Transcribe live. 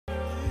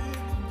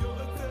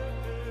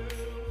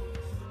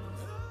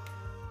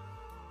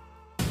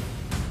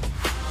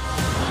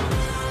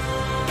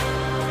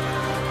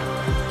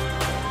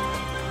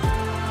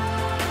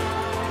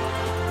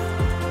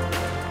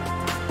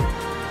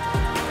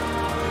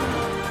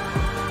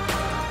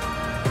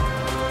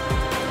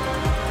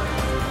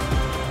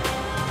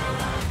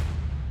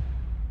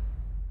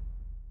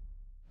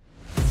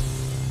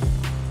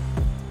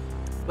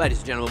Ladies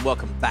and gentlemen,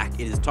 welcome back.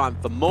 It is time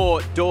for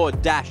more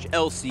DoorDash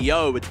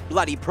LCO. It's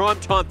bloody prime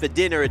time for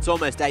dinner. It's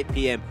almost 8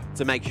 p.m,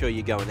 so make sure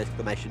you go and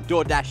exclamation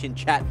DoorDash in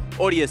chat.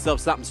 Order yourself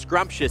something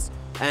scrumptious.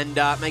 And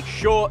make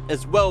sure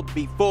as well,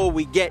 before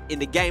we get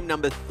into game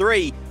number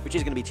 3, which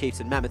is going to be Chiefs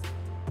and Mammoth,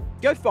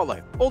 go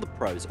follow all the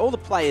pros, all the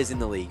players in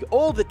the league,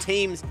 all the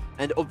teams,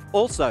 and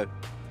also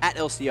at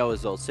LCO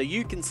as well, so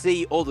you can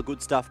see all the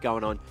good stuff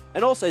going on.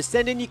 And also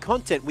send in your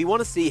content. We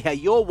want to see how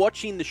you're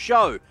watching the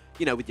show.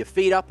 You know, with your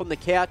feet up on the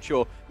couch,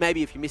 or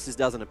maybe if your missus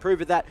doesn't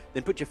approve of that,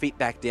 then put your feet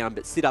back down,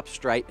 but sit up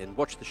straight and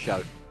watch the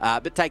show.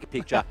 But take a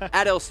picture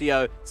at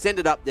LCO, send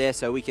it up there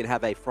so we can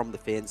have a From the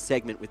Fans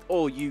segment with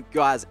all you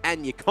guys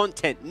and your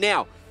content.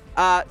 Now,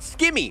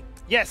 Skimmy.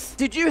 Yes.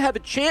 Did you have a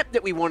champ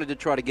that we wanted to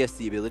try to guess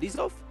the abilities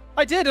of?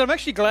 I did, and I'm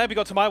actually glad we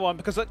got to my one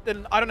because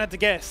then I don't have to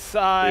guess.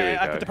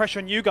 I put the pressure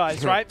on you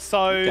guys, right?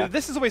 So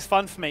this is always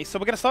fun for me. So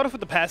we're going to start off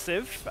with the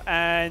passive,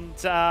 and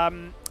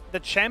the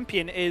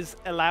champion is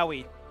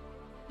Alawi.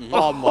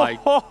 Oh my.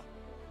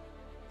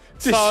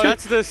 So,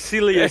 that's the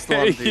silliest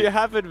one, dude. You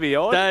having me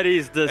on? That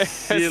is the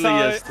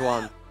silliest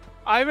one.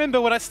 I remember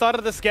when I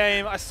started this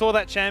game, I saw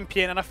that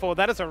champion and I thought,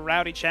 that is a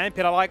rowdy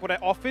champion. I like what it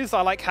offers.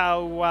 I like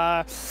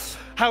how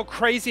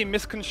crazy and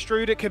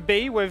misconstrued it could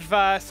be with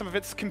some of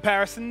its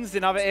comparisons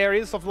in other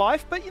areas of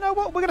life. But you know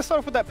what? We're going to start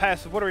off with that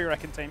passive. What do we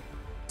reckon, team?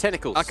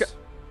 Tentacles.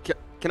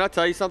 Can I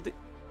tell you something?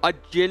 I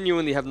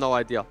genuinely have no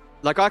idea.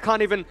 Like, I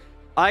can't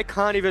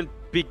even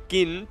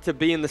begin to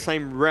be in the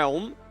same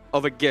realm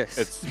of a guess.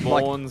 It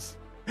spawns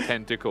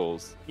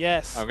tentacles.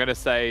 Yes. I'm going to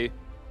say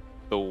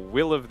the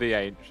will of the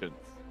ancients.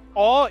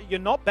 Oh, you're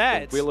not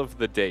bad. The will of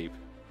the deep.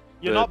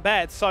 You're not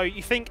bad. So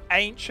you think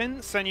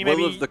ancients and you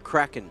maybe... Will of the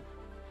Kraken.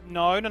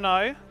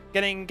 No.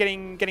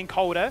 Getting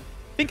colder.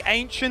 Think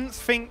ancients,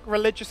 think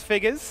religious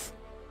figures.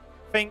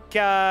 Think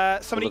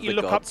somebody you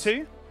look up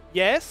to.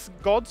 Yes,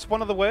 gods,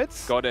 one of the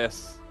words.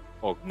 Goddess.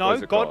 Or no,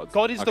 gods?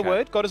 God is the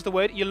word. God is the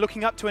word. You're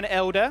looking up to an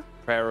elder.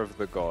 Prayer of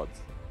the gods.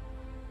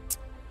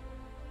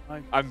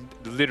 No. I'm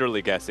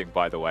literally guessing,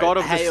 by the way. God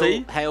of the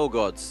sea? Hail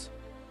gods.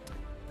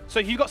 So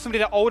if you've got somebody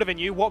that older than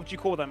you, what would you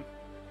call them?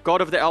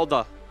 God of the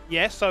elder.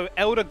 Yeah, so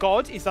elder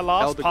god is the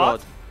last Elder part.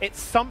 god. It's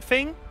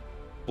something...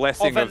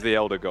 Blessing of the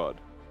elder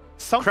god.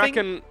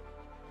 Something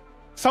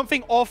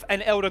of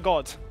an elder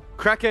god.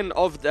 Kraken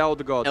of the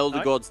elder god.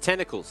 Elder god's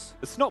tentacles.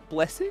 It's not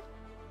blessing?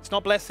 It's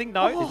not blessing,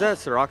 no. Is that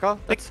Soraka?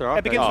 That's Soraka.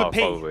 It begins with P.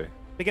 Probably.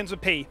 Begins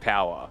with P.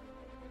 Power.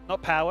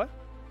 Not power.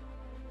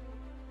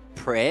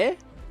 Prayer?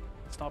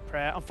 It's not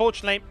prayer.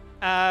 Unfortunately,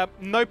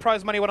 no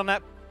prize money won on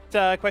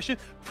that question.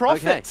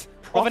 Prophet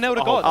of an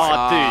elder god.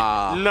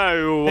 Oh, dude.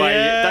 No way.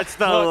 Yeah, That's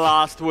the look,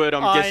 last word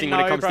I'm guessing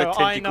when it comes to bro,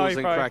 tentacles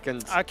and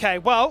krakens. Okay,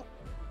 well,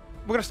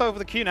 we're going to start with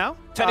the Q now.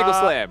 Tentacle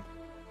slam.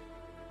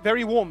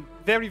 Very warm.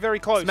 Very, very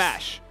close.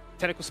 Smash.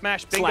 Tentacle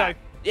smash. Bingo. Slap.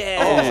 Yeah.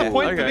 I think that's a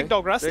point for okay. Big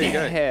Dog Rusty. There you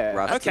go. Yeah.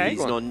 Rusty,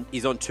 Okay.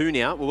 he's on 2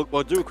 now.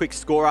 We'll do a quick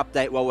score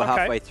update while we're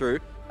halfway through.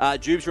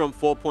 Jubes are on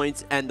 4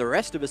 points, and the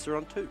rest of us are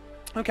on 2.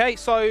 Okay,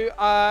 so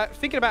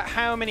thinking about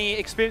how many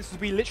experiences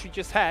we literally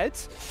just had,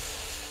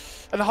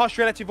 and the harsh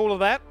reality of all of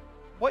that,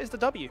 what is the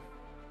W?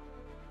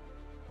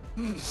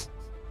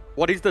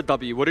 What is the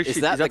W? What is Is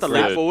she? that Is that the the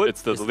leap leap forward?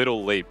 It's the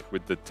little leap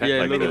with the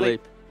Yeah, little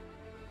leap.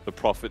 The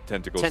prophet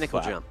tentacle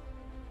Tentacle slap. jump.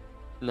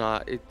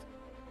 Nah,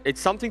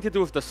 it's something to do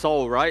with the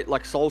soul, right?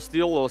 Like soul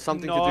steel or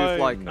something to do with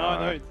like...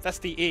 No, that's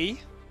the E.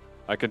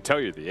 I can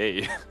tell you the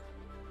E.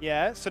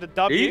 Yeah, so the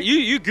W.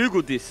 You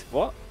Googled this.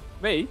 What?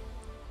 Me?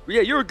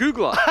 Yeah, you're a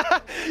Googler.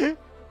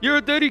 You're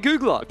a dirty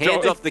Googler.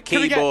 Hands off the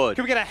keyboard.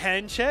 Can we get a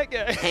hand check?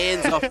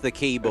 Hands off the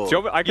keyboard. Do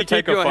you want me, I can You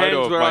take keep a your photo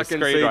hands of where my I can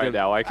screen see right them.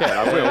 now. I can.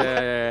 I will.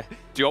 Yeah.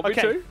 Do you want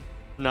me to?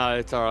 No,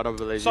 it's alright. I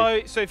believe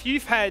you. So if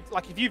you've had,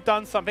 like, if you've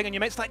done something and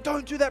your mate's like,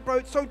 don't do that, bro,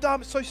 it's so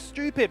dumb, it's so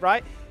stupid,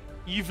 right?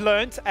 You've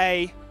learnt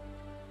a...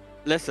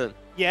 Lesson.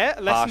 Yeah,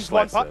 Harsh lessons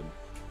one part. lesson.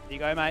 There you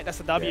go, mate.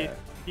 That's a W. Yeah.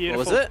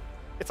 Beautiful. What was it?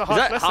 It's a Is harsh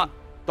that lesson.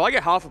 do I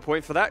get half a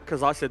point for that?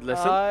 Because I said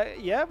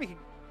lesson? Yeah, we can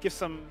give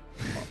some...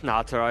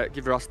 Nah, it's alright.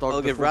 Give Rusty I'll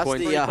the give full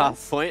Rusty point. a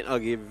half point. I'll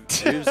give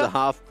Jubes a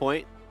half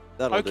point.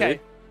 That'll Okay.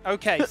 do.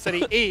 Okay, so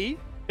the E,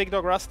 Big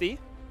Dog Rusty.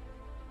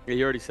 Yeah,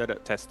 you already said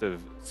it. Test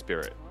of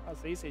spirit.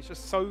 That's easy. It's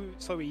just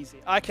so easy.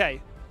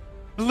 Okay.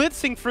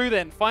 Blitzing through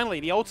then.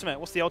 Finally, the ultimate.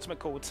 What's the ultimate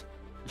called?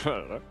 I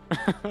don't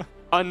know.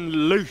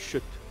 Unleash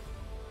it.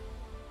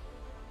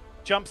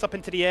 Jumps up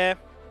into the air.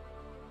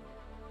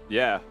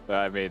 Yeah,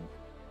 I mean,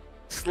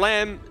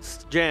 Slam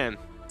jam.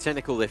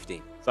 Tentacle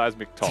lifting.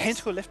 seismic toss.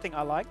 Tentacle lifting.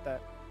 I like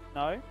that.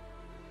 No?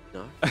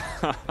 No.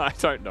 I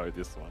don't know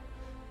this one.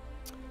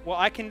 Well,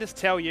 I can just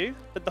tell you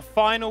that the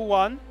final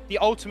one, the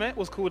ultimate,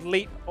 was called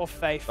Leap of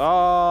Faith. Oh,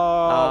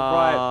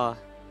 right.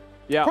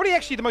 Yeah. Probably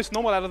actually the most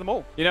normal out of them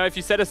all. You know, if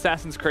you said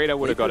Assassin's Creed, I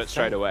would have Leap got of it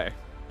straight faith. away.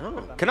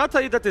 Oh. Can I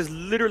tell you that there's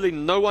literally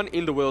no one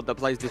in the world that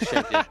plays this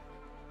champion?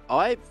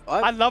 I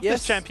love yes,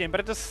 this champion, but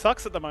it just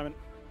sucks at the moment.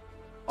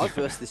 I've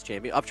versed this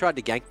champion. I've tried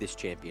to gank this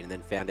champion and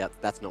then found out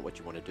that's not what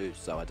you want to do.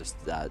 So I just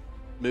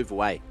move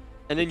away.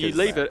 And then you Because,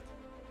 leave it,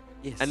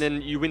 Yes. and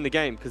then you win the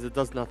game because it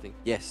does nothing.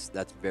 yes,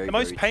 that's very The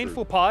most very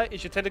painful true. part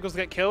is your tentacles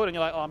get killed and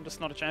you're like, oh, I'm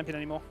just not a champion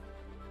anymore.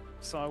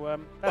 So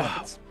that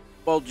happens.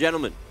 Well,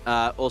 gentlemen,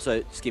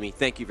 also, Skimmy,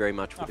 thank you very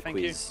much for the thank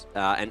quiz.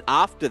 And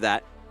after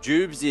that,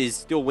 Jubes is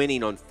still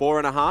winning on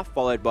 4.5,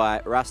 followed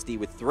by Rusty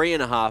with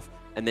 3.5,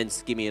 and then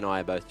Skimmy and I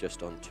are both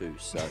just on 2.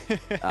 So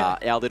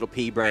our little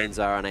pea-brains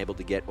are unable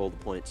to get all the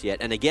points yet.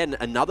 And again,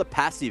 another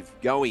passive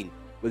going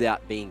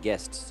without being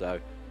guessed. So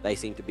they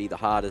seem to be the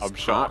hardest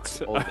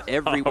parts of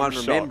everyone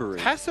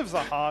remembering. Passives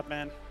are hard,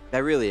 man.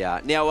 They really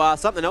are. Now,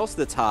 something else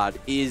that's hard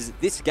is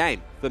this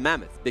game for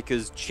Mammoth,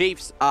 because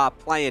Chiefs are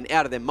playing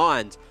out of their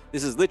minds.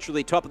 This is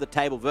literally top of the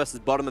table versus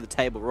bottom of the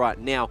table right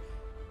now,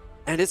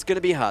 and it's going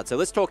to be hard. So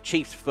let's talk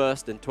Chiefs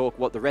first and talk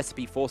what the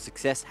recipe for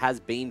success has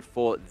been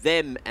for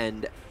them.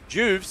 And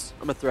Juves,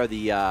 I'm going to throw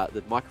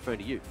the microphone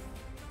to you.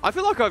 I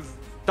feel like I've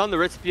done the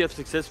recipe of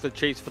success for the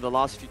Chiefs for the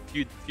last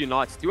few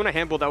nights. Do you want to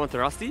handball that one to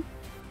Rusty?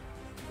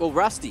 Well,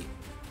 Rusty,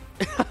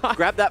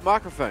 grab that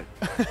microphone.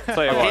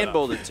 Tell you I what,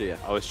 handballed it to you.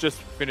 I was just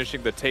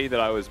finishing the tea that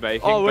I was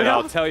making, Oh, but yeah?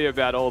 I'll tell you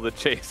about all the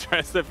Chiefs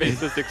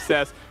recipes of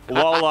success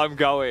while I'm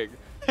going.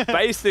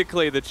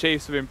 Basically, the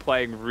Chiefs have been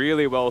playing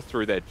really well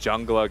through their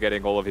jungler,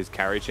 getting all of his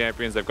carry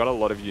champions. They've got a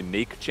lot of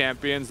unique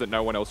champions that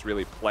no one else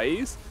really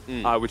plays,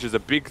 which is a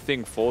big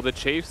thing for the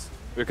Chiefs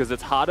because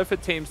it's harder for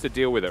teams to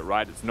deal with it,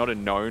 right? It's not a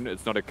known,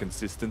 it's not a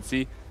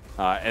consistency.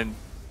 And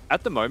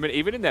at the moment,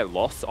 even in their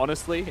loss,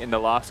 honestly, in the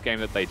last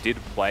game that they did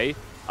play,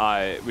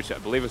 which I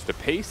believe was to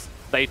Peace,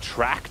 they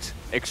tracked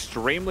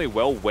extremely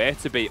well where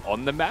to be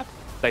on the map.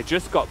 They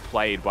just got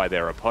played by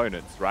their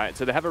opponents, right?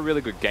 So they have a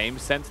really good game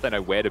sense. They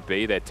know where to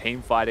be. Their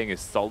team fighting is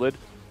solid.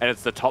 And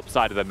it's the top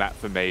side of the map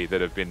for me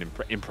that have been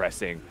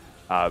impressing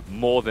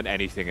more than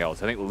anything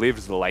else. I think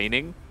Liv's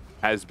laning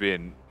has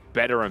been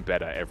better and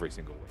better every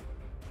single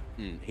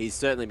week. He's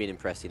certainly been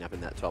impressing up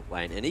in that top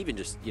lane. And even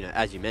just, you know,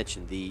 as you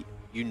mentioned, the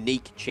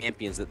unique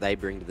champions that they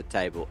bring to the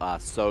table are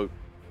so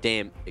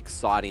damn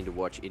exciting to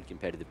watch in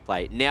competitive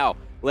play. Now,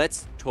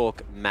 let's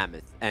talk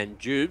Mammoth. And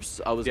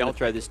Jubes, I was going to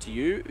throw this to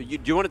you. Do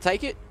you want to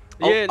take it?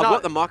 Yeah, I've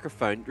got the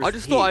microphone. I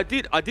just thought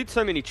I did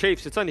so many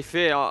Chiefs. It's only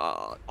fair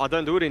I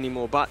don't do it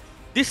anymore. But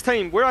this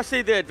team, where I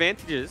see their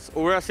advantages,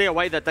 or where I see a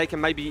way that they can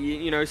maybe,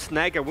 you know,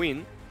 snag a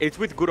win, it's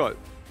with Goodo.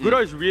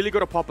 Goodo's really got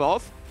to pop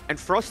off. And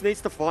Frost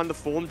needs to find the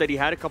form that he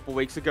had a couple of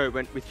weeks ago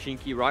with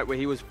Shinky, right? Where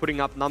he was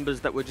putting up numbers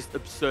that were just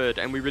absurd.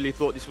 And we really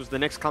thought this was the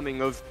next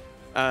coming of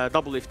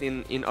Double Lift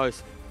in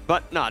Oath.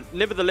 But no,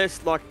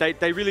 nevertheless, like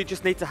they really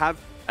just need to have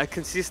a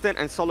consistent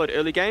and solid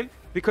early game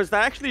because they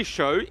actually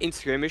show in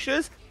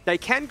skirmishes they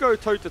can go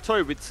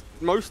toe-to-toe with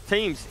most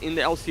teams in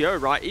the LCO,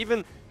 right?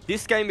 Even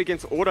this game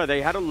against Auto,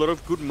 they had a lot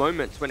of good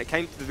moments when it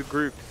came to the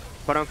group.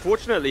 But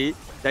unfortunately,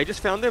 they just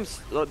found them,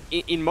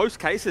 in most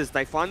cases,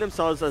 they find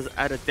themselves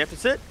at a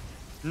deficit,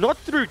 not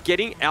through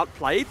getting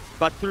outplayed,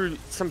 but through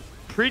some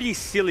pretty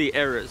silly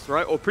errors,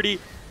 right? Or pretty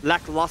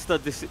lackluster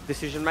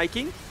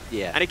decision-making.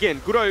 Yeah. And again,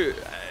 Goodo...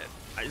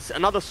 it's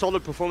another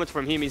solid performance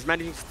from him. He's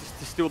managing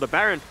to steal the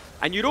Baron.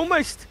 And you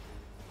almost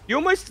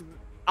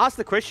ask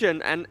the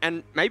question,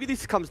 and maybe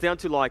this comes down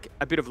to like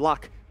a bit of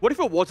luck. What if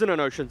it wasn't an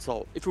Ocean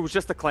Soul? If it was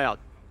just a Cloud,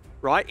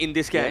 right, in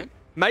this game? Yeah.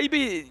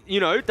 Maybe, you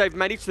know, they've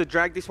managed to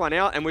drag this one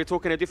out and we're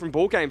talking a different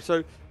ball game.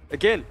 So,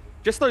 again,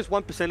 just those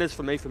 1%ers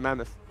for me for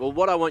Mammoth. Well,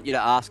 what I want you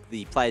to ask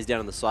the players down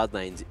on the side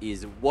lanes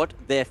is what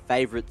their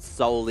favourite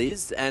soul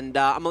is, and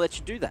I'm going to let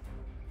you do that.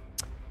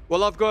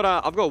 Well, I've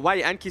got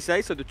Wei and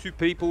Kisei, so the two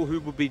people who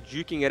will be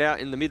duking it out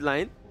in the mid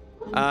lane.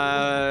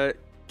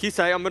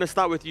 Kisei, I'm going to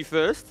start with you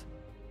first.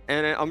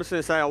 And I'm just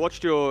going to say, I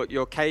watched your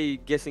K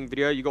guessing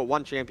video. You got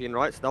one champion,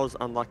 right? So that was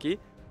unlucky.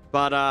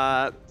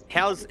 But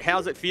how's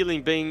it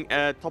feeling being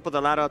top of the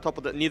ladder,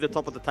 near the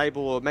top of the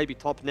table, or maybe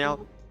top now?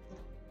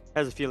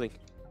 How's it feeling?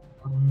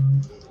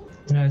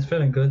 Yeah, it's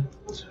feeling good.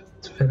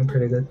 It's feeling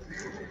pretty good.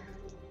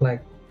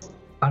 Like,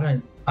 I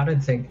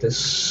don't think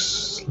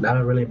this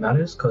ladder really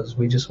matters because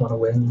we just want to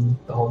win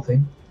the whole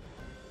thing.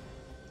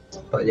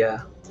 But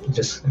yeah,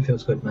 it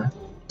feels good, man,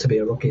 to be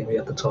a rookie and be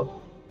at the top.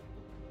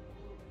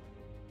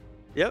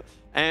 Yep.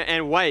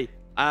 And Wei,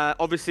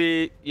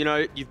 obviously, you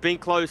know, you've been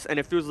close, and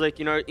it feels like,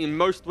 you know, in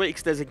most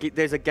weeks there's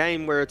a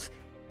game where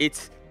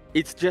it's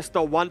just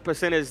the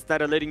 1%ers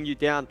that are letting you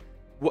down.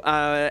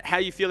 How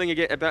are you feeling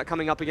about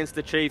coming up against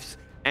the Chiefs,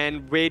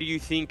 and where do you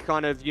think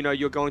kind of, you know,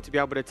 you're going to be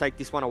able to take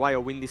this one away or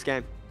win this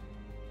game?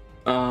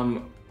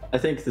 I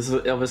think this is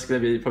obviously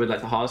going to be probably like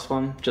the hardest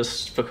one,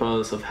 just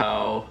because of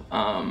how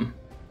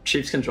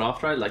Chiefs can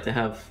draft, right? Like they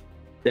have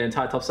their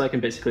entire top side can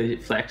basically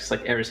flex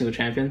like every single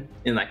champion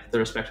in like their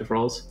respective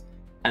roles,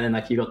 and then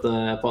like you got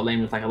the bot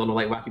lane with like a lot of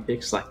like wacky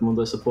picks like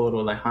Mundo support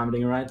or like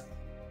Harmony, right?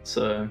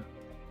 So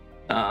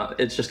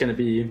it's just going to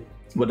be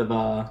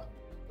whatever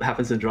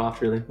happens in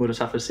draft, really. We'll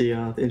just have to see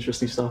the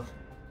interesting stuff.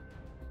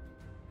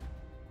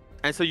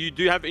 And so you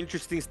do have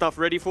interesting stuff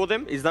ready for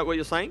them? Is that what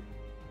you're saying?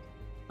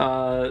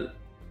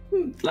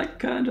 Like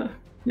kinda,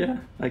 yeah,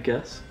 I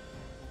guess.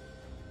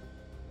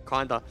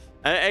 Kinda.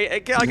 I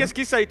guess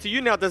Kisei, to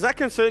you now, does that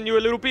concern you a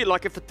little bit?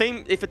 Like if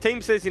a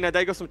team says, you know,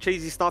 they got some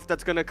cheesy stuff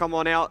that's gonna come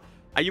on out,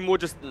 are you more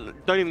just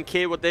don't even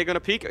care what they're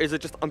gonna pick, or is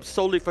it just I'm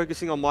solely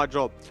focusing on my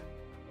job?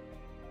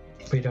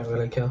 We don't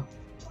really care.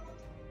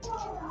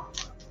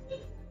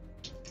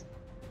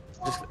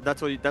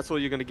 That's all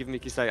you're gonna give me,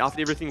 Kisei.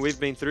 After everything we've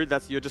been through,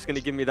 you're just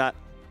gonna give me that.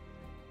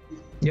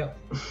 Yep.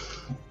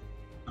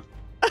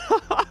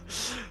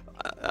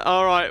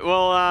 All right.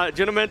 Well,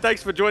 gentlemen,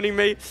 thanks for joining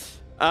me.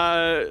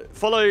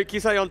 Follow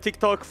Kisei on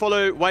TikTok.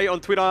 Follow Wei on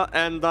Twitter,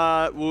 and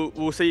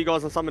we'll see you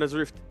guys on Summoner's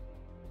Rift.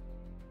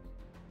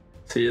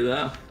 See you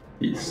there.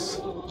 Peace.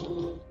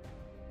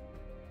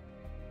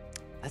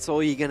 That's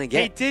all you're gonna He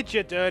get. did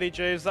you dirty,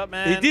 Jews, that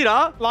man. He did,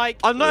 huh? Like,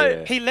 I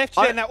know. he left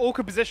you in that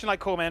awkward position. Like,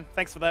 cool, man.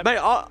 Thanks for that. Mate,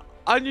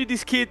 I knew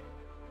this kid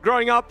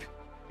growing up,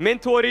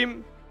 mentored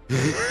him,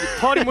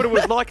 taught him what it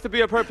was like to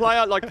be a pro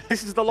player. Like,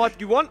 this is the life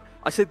you want.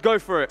 I said, go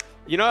for it.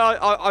 You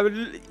know,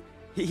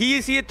 he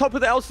is here, top of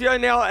the LCO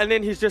now, and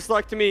then he's just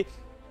like to me,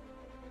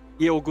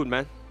 yeah, all good,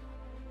 man.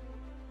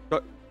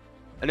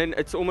 And then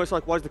it's almost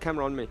like, why is the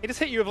camera on me? He just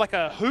hit you with like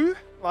a who?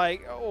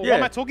 Like, oh, Yeah. why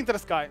am I talking to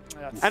this guy?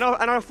 And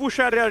I full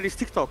shouted out his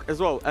TikTok as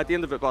well at the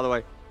end of it, by the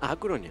way.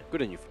 Good on you.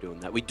 Good on you for doing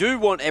that. We do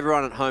want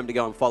everyone at home to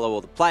go and follow all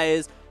the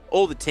players,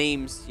 all the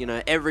teams, you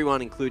know,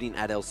 everyone, including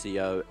at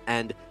LCO.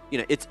 And, you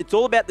know, it's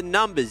all about the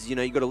numbers. You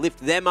know, you got to lift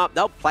them up.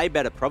 They'll play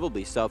better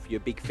probably. So if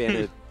you're a big fan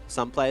of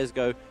some players,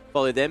 go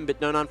follow them, but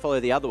don't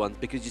unfollow the other ones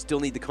because you still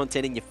need the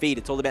content in your feed.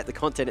 It's all about the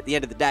content at the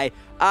end of the day.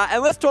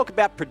 And let's talk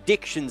about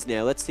predictions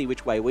now. Let's see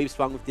which way we've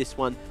swung with this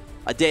one.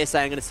 I dare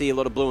say I'm going to see a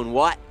lot of blue and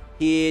white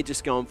here,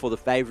 just going for the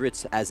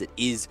favourites as it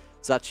is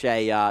such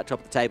a top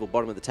of the table,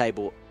 bottom of the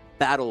table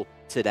battle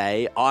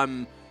today.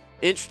 I'm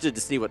interested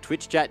to see what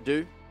Twitch chat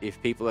do,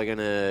 if people are going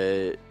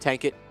to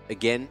tank it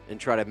again and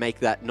try to make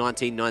that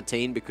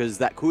 19-19, because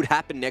that could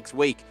happen next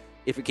week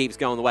if it keeps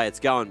going the way it's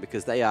going,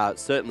 because they are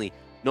certainly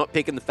not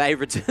picking the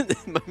favourites at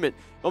the moment.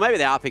 Or maybe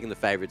they are picking the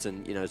favourites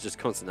and, you know, it's just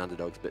constant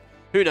underdogs, but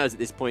who knows at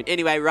this point.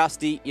 Anyway,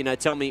 Rusty, you know,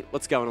 tell me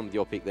what's going on with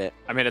your pick there.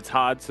 I mean, it's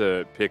hard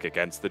to pick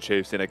against the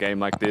Chiefs in a game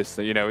like this.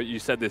 You know, you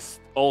said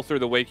this all through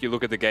the week. You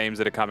look at the games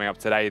that are coming up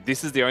today.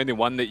 This is the only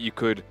one that you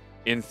could,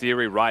 in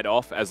theory, write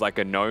off as like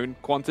a known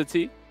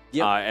quantity.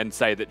 Yep. And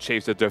say that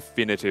Chiefs are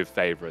definitive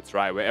favourites,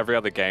 right? Where every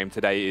other game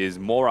today is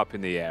more up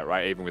in the air,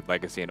 right? Even with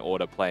Legacy and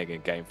Order playing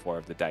in Game 4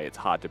 of the day, it's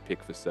hard to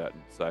pick for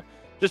certain. So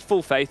just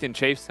full faith in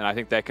Chiefs, and I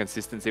think their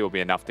consistency will be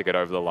enough to get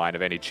over the line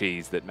of any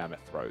cheese that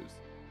Mammoth throws.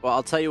 Well,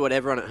 I'll tell you what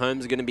everyone at home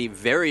is going to be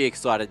very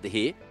excited to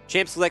hear.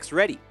 Champ Select's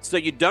ready, so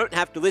you don't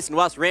have to listen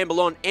to us ramble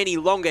on any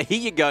longer.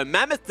 Here you go.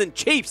 Mammoth and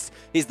Chiefs.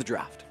 Here's the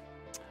draft.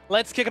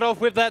 Let's kick it off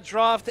with that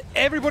draft.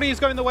 Everybody is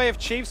going the way of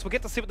Chiefs. We'll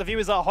get to see what the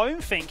viewers at home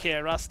think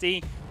here,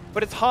 Rusty.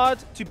 But it's hard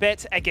to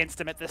bet against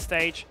them at this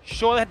stage.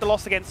 Sure, they had the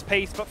loss against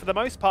Peace, but for the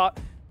most part,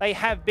 they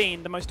have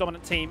been the most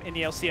dominant team in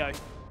the LCO.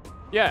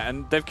 Yeah,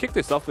 and they've kicked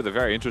this off with a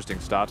very interesting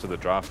start to the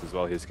draft as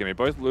well here, Skimmy.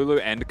 Both Lulu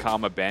and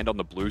Karma banned on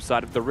the blue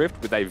side of the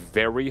Rift with a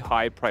very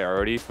high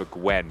priority for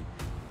Gwen.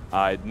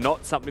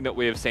 Not something that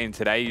we have seen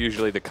today.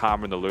 Usually the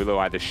Karma and the Lulu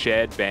either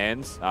shared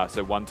bans,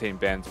 so one team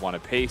bans one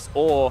apiece,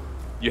 or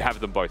you have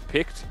them both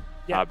picked.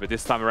 Yep. But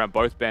this time around,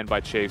 both banned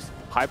by Chiefs.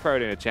 High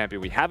priority in a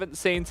champion we haven't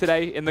seen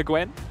today in the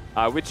Gwen,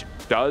 which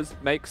does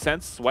make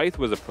sense. Swaith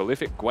was a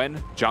prolific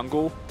Gwen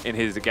jungle in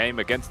his game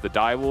against the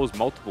Direwolves,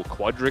 multiple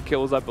quadra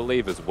kills, I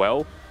believe, as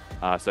well.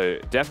 So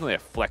definitely a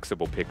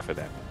flexible pick for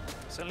them.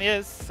 Certainly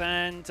is,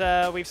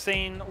 and we've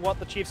seen what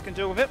the Chiefs can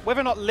do with it.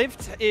 Whether or not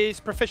Lived is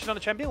proficient on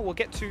the champion, we'll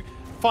get to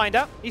find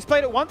out. He's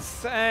played it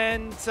once,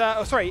 and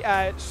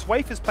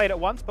Swaith has played it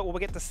once, but we'll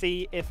get to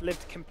see if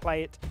Lived can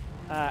play it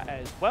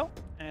as well,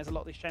 as a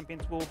lot of these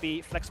champions will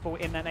be flexible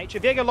in that nature.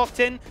 Viego locked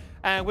in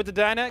with the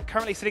Diana,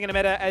 currently sitting in the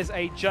meta as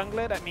a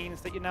jungler. That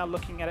means that you're now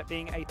looking at it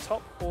being a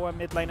top or a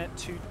mid laner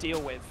to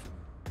deal with.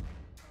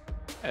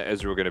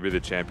 Ezreal going to be the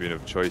champion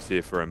of choice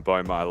here for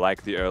Mboma. I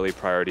like the early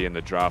priority in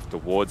the draft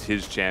towards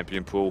his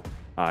champion pool.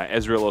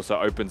 Ezreal also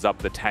opens up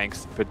the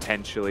tanks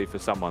potentially for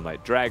someone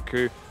like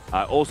Dragku.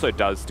 Also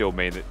does still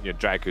mean that, you know,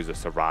 Dragku's a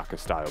Soraka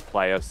style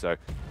player, so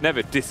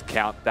never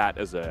discount that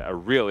as a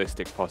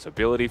realistic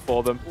possibility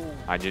for them.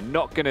 And you're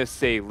not going to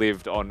see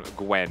Lived on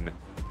Gwen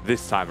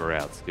this time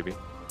around, Skippy.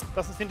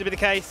 Doesn't seem to be the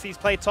case. He's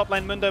played top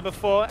lane Mundo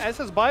before, as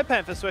has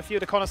Biopanther, so a few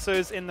of the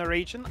connoisseurs in the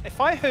region. If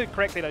I heard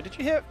correctly though, did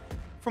you hear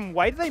from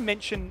Wade, did they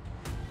mention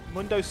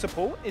Mundo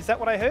support? Is that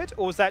what I heard?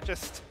 Or was that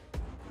just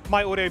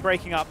my audio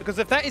breaking up? Because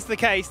if that is the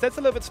case, that's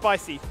a little bit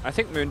spicy. I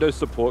think Mundo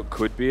support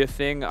could be a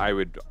thing. I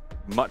would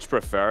much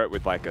prefer it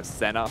with like a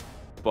Senna,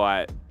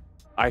 but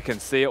I can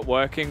see it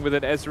working with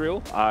an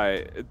Ezreal.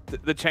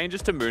 The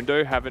changes to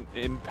Mundo haven't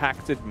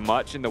impacted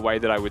much in the way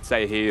that I would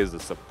say he is a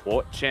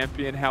support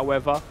champion,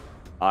 however.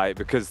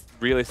 Because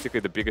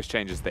realistically, the biggest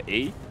change is the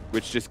E,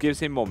 which just gives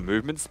him more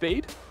movement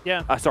speed.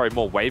 Yeah. Sorry,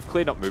 more wave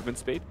clear, not movement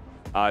speed.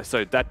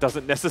 So that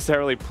doesn't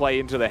necessarily play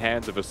into the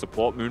hands of a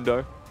support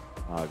Mundo.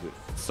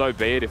 So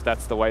be it if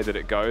that's the way that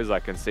it goes. I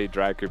can see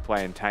Dragku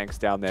playing tanks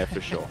down there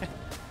for sure.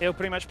 He'll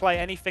pretty much play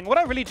anything. What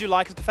I really do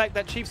like is the fact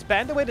that Chiefs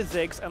banned away the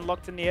Ziggs and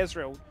locked in the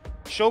Ezreal.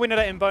 Sure, we know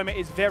that Mboma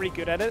is very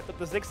good at it, but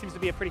the Ziggs seems to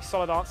be a pretty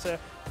solid answer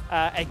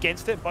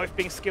against it. Both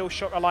being skill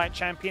shot reliant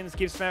champions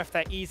gives Mammoth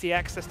that easy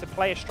access to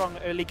play a strong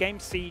early game,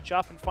 siege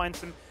up and find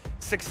some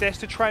success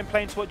to try and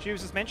play into what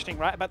Jules is mentioning,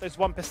 right? About those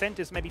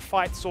 1%ers, maybe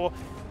fights or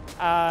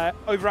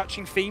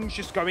overarching themes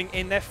just going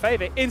in their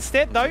favor.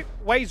 Instead, though,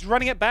 Wei's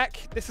running it back.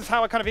 This is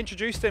how I kind of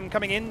introduced him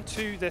coming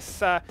into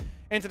this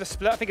into the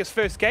split. I think his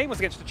first game was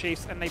against the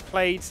Chiefs, and they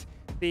played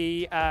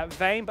the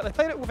Vayne, but they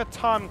played it with a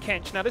Tom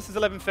Kench. Now, this is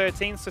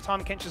 11-13, so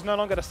Tom Kench is no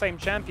longer the same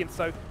champion,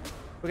 so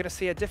we're going to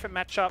see a different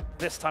matchup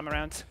this time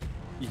around.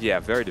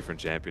 Yeah, very different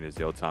champion is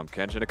the old Tom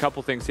Kench. And a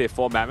couple things here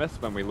for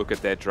Mammoth when we look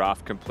at their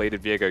draft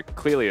completed. Viego,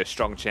 clearly a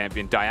strong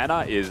champion.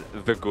 Diana is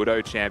the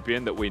Goodo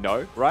champion that we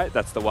know, right?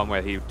 That's the one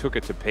where he took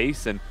it to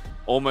piece and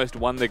almost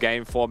won the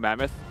game for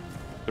Mammoth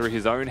through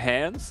his own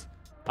hands.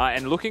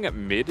 And looking at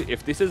mid,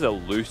 if this is a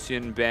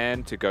Lucian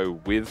ban to go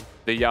with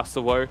the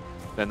Yasuo,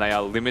 then they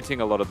are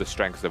limiting a lot of the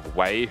strengths of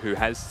Wei, who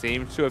has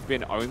seemed to have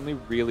been only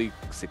really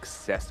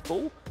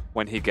successful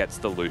when he gets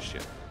the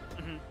Lucian.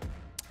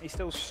 He's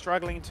still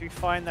struggling to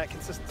find that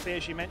consistency,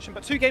 as you mentioned.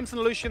 But 2 games in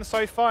the Lucian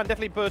so far, and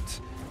definitely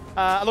put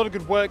a lot of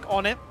good work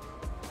on it.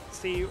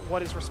 See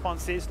what his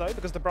response is, though,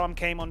 because the Braum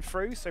came on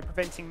through, so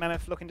preventing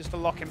Mammoth looking just to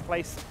lock in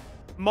place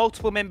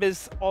multiple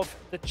members of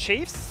the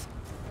Chiefs.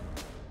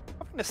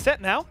 Up in the set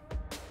now.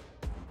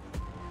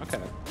 Okay.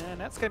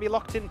 And that's going to be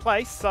locked in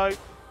place. So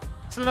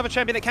still another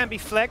champion that can be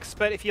flexed,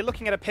 but if you're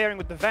looking at a pairing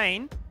with the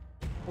Vayne,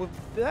 would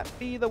that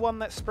be the one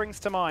that springs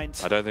to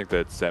mind? I don't think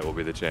that Set will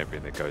be the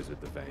champion that goes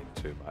with the Vayne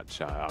too much.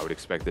 I would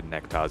expect that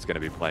Nectar is going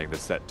to be playing the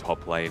Set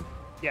top lane.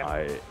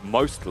 Yeah.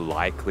 Most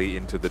likely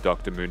into the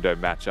Dr. Mundo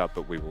matchup,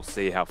 but we will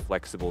see how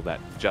flexible that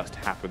just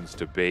happens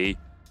to be.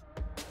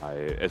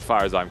 As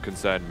far as I'm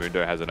concerned,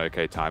 Mundo has an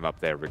okay time up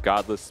there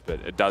regardless, but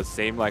it does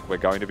seem like we're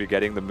going to be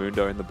getting the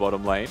Mundo in the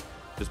bottom lane,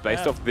 just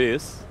based off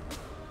this,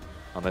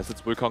 unless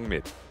it's Wukong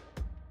mid.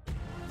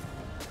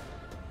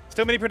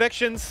 Still many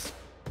predictions.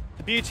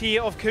 The beauty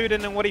of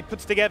Kuden and what he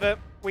puts together.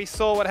 We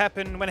saw what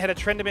happened when he had a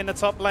Trendham in the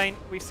top lane.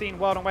 We've seen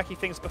wild and wacky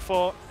things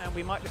before, and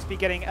we might just be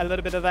getting a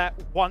little bit of that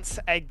once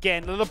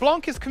again.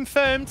 LeBlanc is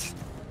confirmed.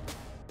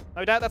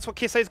 No doubt that's what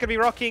Kisse is going to be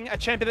rocking, a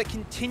champion that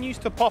continues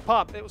to pop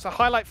up. It was a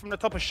highlight from the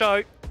top of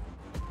show,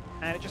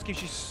 and it just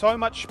gives you so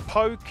much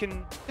poke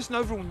and just an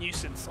overall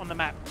nuisance on the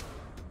map.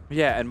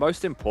 Yeah, and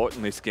most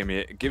importantly, Skimmy,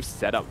 it gives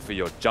setup for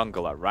your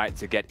jungler, right,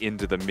 to get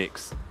into the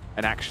mix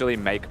and actually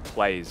make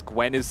plays.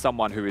 Gwen is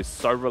someone who is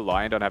so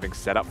reliant on having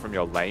setup from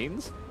your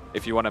lanes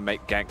if you want to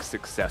make ganks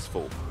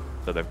successful.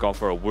 So they've gone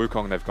for a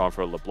Wukong, they've gone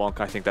for a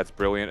LeBlanc. I think that's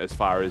brilliant as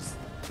far as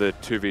the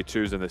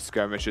 2v2s and the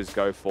skirmishes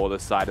go for the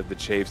side of the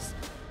Chiefs.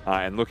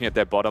 And looking at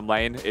their bottom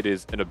lane, it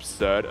is an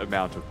absurd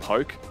amount of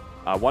poke.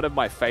 One of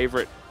my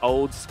favorite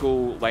old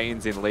school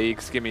lanes in League,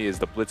 Skimmy, is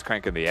the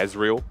Blitzcrank and the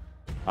Ezreal.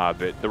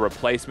 But the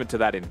replacement to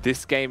that in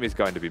this game is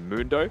going to be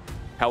Mundo.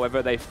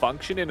 However, they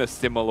function in a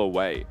similar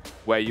way,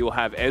 where you'll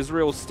have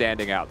Ezreal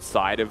standing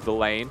outside of the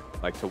lane,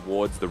 like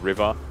towards the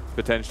river,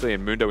 potentially,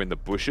 and Mundo in the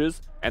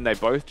bushes, and they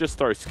both just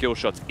throw skill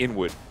shots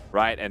inward,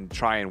 right, and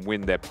try and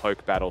win their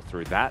poke battle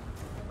through that.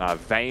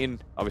 Vayne,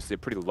 obviously a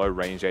pretty low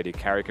range AD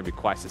carry, can be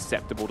quite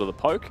susceptible to the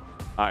poke,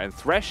 and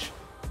Thresh,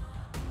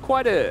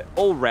 quite a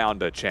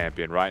all-rounder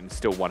champion, right, and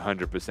still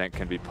 100%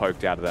 can be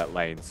poked out of that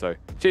lane. So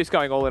Chiefs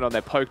going all in on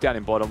their poke down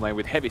in bottom lane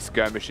with heavy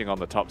skirmishing on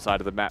the top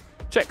side of the map.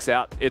 Checks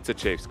out, it's a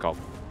Chiefs comp.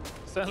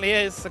 Certainly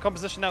is. A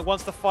composition that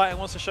wants to fight and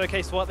wants to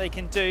showcase what they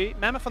can do.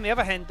 Mammoth, on the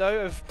other hand,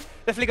 though, have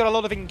definitely got a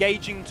lot of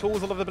engaging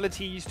tools, a lot of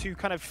abilities to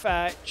kind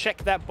of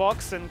check that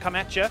box and come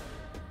at you.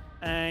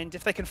 And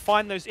if they can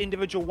find those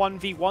individual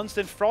 1v1s,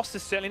 then Frost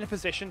is certainly in a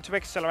position to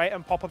accelerate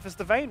and pop off as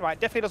the Vayne, right?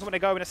 Definitely doesn't want to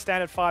go in a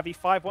standard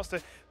 5v5, wants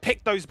to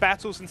pick those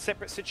battles in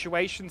separate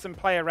situations and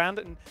play around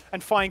it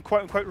and find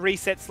quote-unquote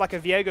resets like a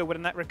Viego would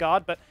in that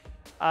regard. But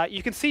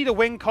you can see the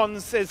win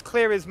cons as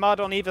clear as mud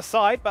on either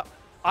side, but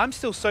I'm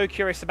still so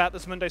curious about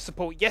this Mundo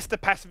support. Yes, the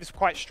passive is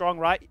quite strong,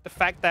 right? The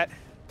fact that,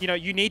 you know,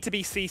 you need to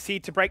be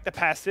CC'd to break the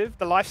passive.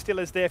 The lifesteal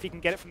is there if you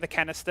can get it from the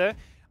canister.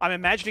 I'm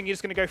imagining you're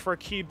just going to go for a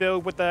Q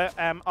build with the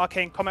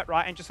Arcane Comet,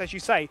 right? And just as you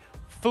say,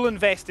 full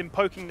invest in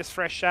poking this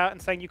Thresh out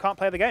and saying you can't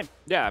play the game.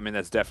 Yeah, I mean,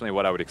 that's definitely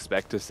what I would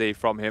expect to see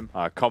from him.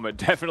 Comet,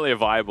 definitely a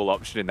viable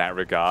option in that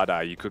regard.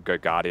 You could go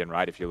Guardian,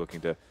 right, if you're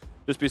looking to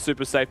just be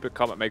super safe, but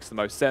Comet makes the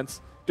most sense.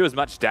 Do as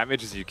much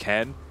damage as you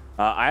can.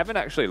 I haven't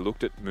actually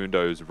looked at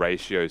Mundo's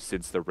ratios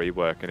since the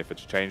rework and if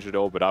it's changed at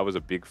all, but I was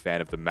a big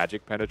fan of the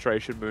magic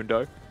penetration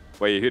Mundo,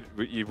 where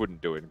you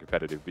wouldn't do it in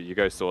competitive, but you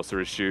go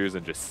Sorcerer's Shoes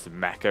and just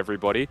smack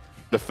everybody.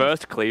 The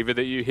first cleaver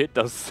that you hit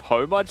does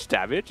so much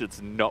damage,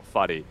 it's not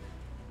funny.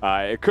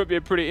 It could be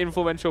a pretty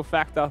influential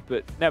factor,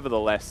 but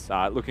nevertheless,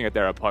 looking at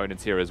their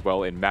opponents here as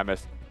well in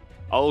Mammoth,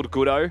 old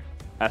Goodo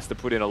has to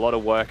put in a lot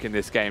of work in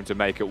this game to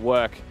make it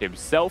work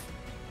himself,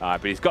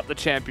 but he's got the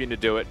champion to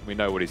do it. We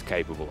know what he's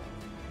capable of.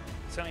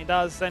 Certainly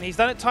does, and he's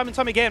done it time and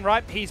time again,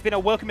 right? He's been a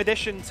welcome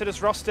addition to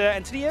this roster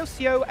and to the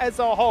LCO as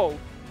a whole.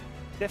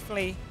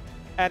 Definitely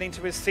adding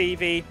to his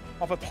CV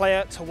of a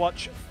player to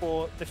watch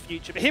for the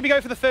future. But here we go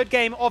for the third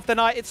game of the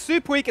night. It's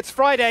Super Week, it's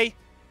Friday.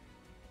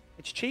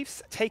 It's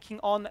Chiefs taking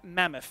on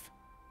Mammoth.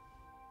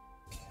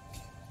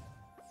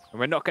 And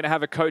we're not going to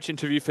have a coach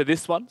interview for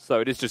this one, so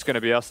it is just going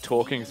to be us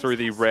talking through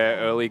the rare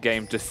early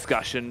game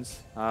discussions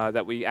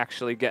that we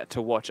actually get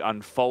to watch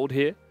unfold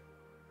here.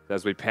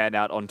 As we pan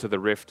out onto the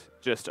Rift,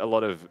 just a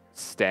lot of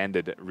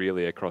standard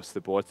really across the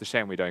board. It's a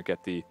shame we don't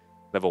get the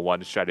level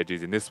 1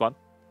 strategies in this one.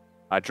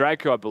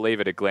 Draco, I believe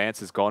at a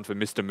glance, has gone for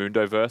Mr.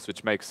 Mundoverse,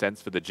 which makes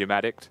sense for the gym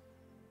addict.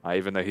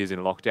 Even though he's in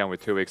lockdown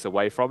with 2 weeks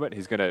away from it,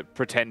 he's going to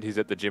pretend he's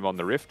at the gym on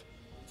the Rift.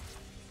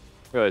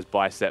 Look at those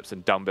biceps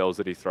and dumbbells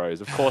that he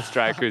throws. Of course,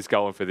 Draco's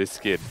going for this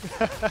skin.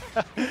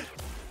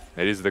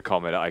 It is the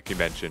comment Ike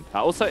mentioned.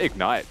 Also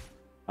Ignite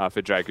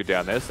for Draco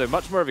down there, so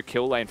much more of a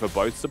kill lane for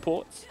both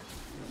supports.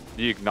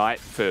 The Ignite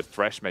for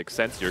Thresh makes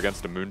sense. You're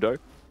against a Mundo.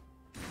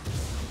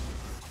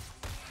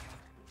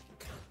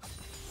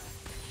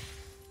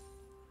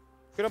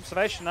 Good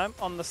observation, though,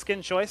 on the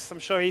skin choice. I'm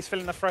sure he's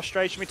feeling the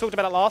frustration. We talked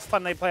about it last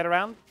time they played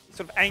around.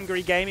 Sort of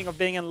angry gaming of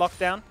being in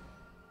lockdown.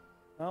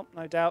 Well,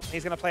 no doubt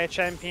he's going to play a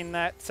champion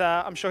that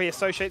I'm sure he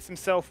associates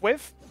himself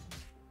with.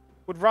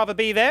 Would rather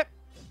be there.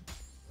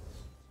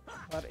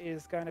 But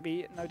is going to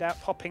be, no doubt,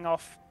 popping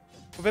off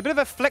with a bit of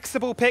a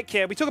flexible pick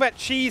here. We talk about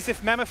cheese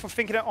if Mammoth were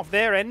thinking it off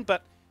their end,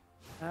 but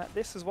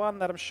this is one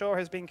that I'm sure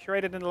has been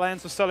created in the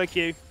lands of solo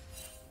queue.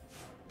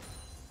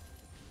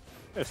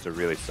 Just a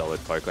really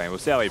solid poke lane. We'll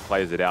see how he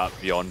plays it out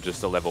beyond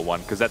just a level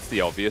 1, because that's the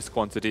obvious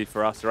quantity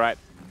for us, right?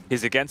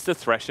 He's against a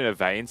Thresh and a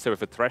Vayne, so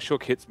if a Thresh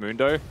hook hits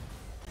Mundo,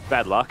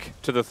 bad luck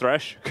to the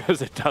Thresh,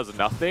 because it does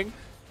nothing.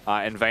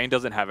 And Vayne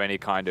doesn't have any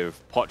kind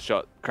of pot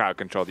shot crowd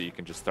control that you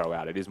can just throw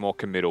out. It is more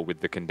committal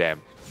with the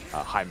Condemn.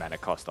 High mana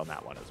cost on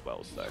that one as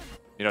well, so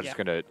you're not just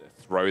going to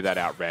throw that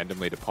out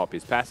randomly to pop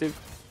his passive.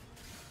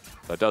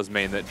 So it does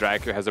mean that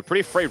Draco has a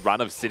pretty free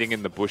run of sitting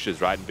in the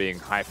bushes, right, and being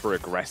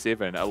hyper-aggressive.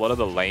 And a lot of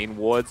the lane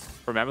wards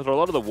from Mammoth, or a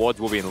lot of the wards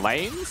will be in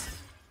lanes.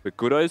 But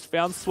Goodo's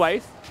found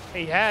Swathe.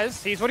 He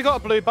has. He's already got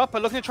a blue buff,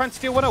 but looking to try and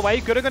steal one away.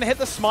 Goodo going to hit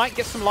the smite,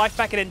 get some life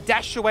back, and then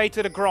dash away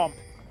to the Gromp.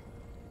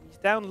 He's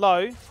down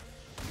low.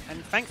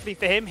 And thankfully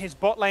for him, his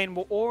bot lane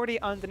were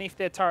already underneath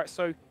their turret.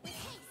 So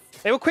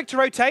they were quick to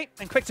rotate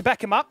and quick to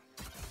back him up.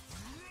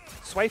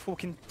 Swathe will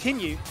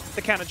continue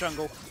the counter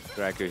jungle.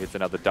 Draco hits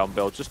another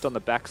dumbbell just on the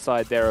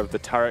backside there of the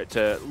turret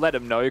to let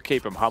him know,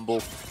 keep him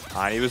humble.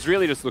 And he was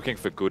really just looking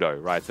for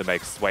Goodo, right, to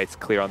make Swathe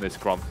clear on this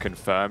Gromp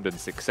confirmed and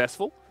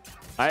successful.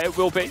 It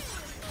will be.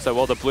 So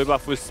while the blue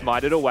buff was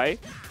smited away,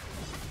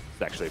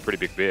 it's actually a pretty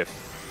big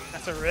biff.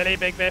 That's a really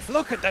big biff.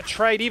 Look at the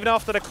trade, even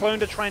after the clone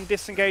to try and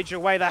disengage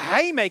away. The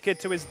haymaker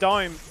to his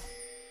dome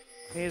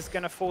is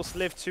going to force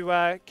Liv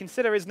to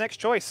consider his next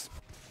choice.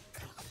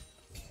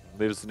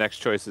 Liv's next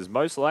choice is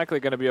most likely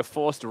going to be a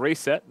forced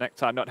reset.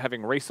 Nectar not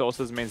having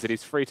resources means that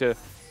he's free to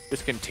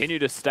just continue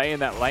to stay in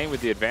that lane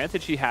with the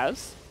advantage he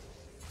has.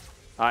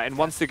 And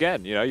once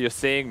again, you know, you're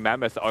seeing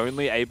Mammoth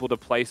only able to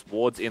place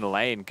wards in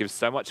lane gives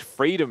so much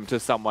freedom to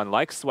someone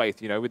like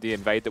Swathe, you know, with the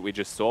invade that we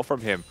just saw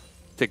from him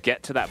to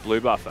get to that blue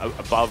buff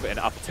above and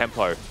up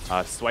tempo.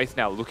 Swathe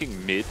now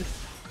looking mid.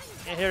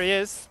 Yeah, here he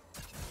is.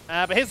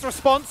 But his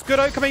response,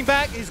 Goodo coming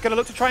back. He's going to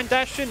look to try and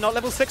dash in. Not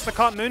level 6, so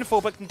can't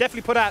moonfall, but can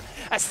definitely put out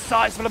a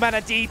sizable amount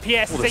of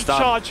DPS as they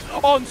charge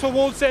on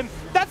towards him.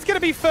 That's going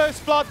to be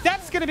first blood.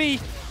 That's going to be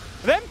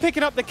them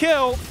picking up the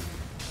kill.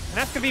 And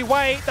that's going to be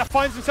Wei that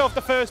finds himself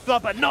the first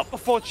blood, but not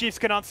before Chiefs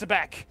can answer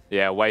back.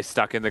 Yeah, Wei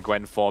stuck in the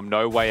Gwen form.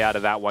 No way out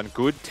of that one.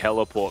 Good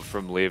teleport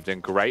from Lived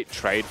and great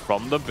trade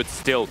from them, but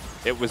still,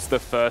 it was the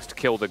first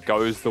kill that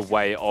goes the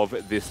way of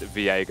this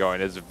Viego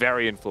and is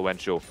very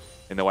influential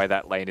in the way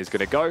that lane is going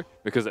to go,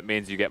 because it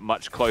means you get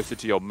much closer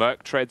to your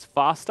Merc trades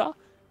faster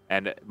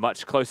and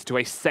much closer to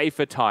a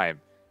safer time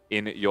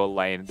in your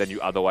lane than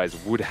you otherwise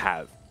would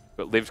have.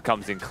 But Lived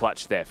comes in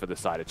clutch there for the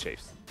side of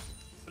Chiefs.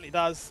 He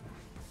does.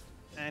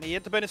 And he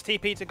hit the bonus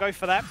TP to go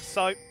for that.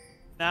 So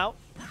now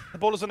the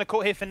ball is on the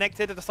court here for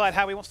Nectar to decide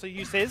how he wants to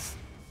use his.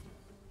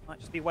 Might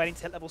just be waiting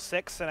to hit level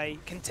 6 and a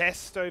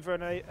contest over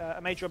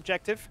a major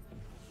objective.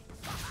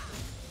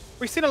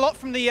 We've seen a lot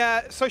from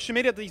the social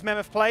media of these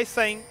Mammoth players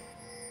saying,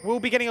 we'll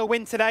be getting a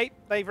win today.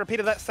 They've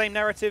repeated that same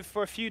narrative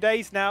for a few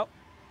days now.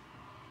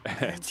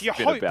 It's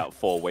been about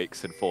 4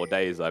 weeks and 4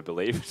 days, I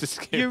believe.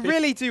 You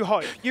really do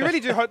hope. You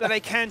really do hope that they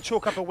can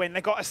chalk up a win.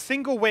 They got a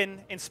single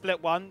win in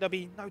Split 1. They'll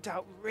be, no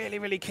doubt, really,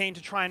 really keen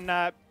to try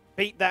and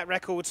beat that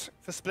record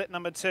for Split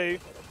number 2.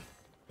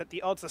 But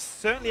the odds are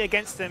certainly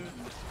against them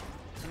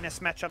in this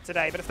matchup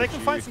today. But if they can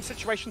find some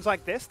situations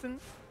like this, then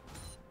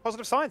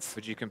positive signs.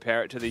 Would you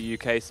compare it to the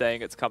UK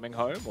saying it's coming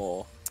home,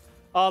 or?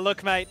 Oh,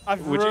 look, mate,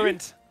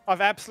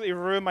 I've absolutely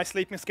ruined my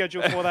sleeping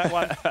schedule for that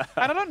one.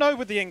 And I don't know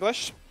with the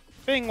English.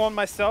 Being one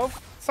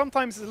myself,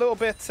 sometimes it's a little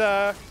bit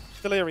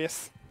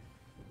delirious.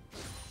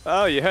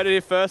 Oh, you heard it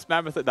here first,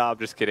 Mammoth. No, I'm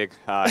just kidding.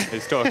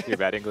 He's talking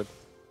about England.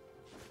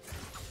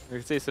 You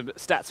can see some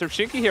stats from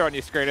Shinky here on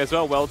your screen as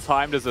well. Well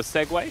timed as a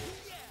segue.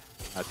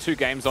 2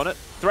 games on it.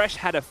 Thresh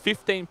had a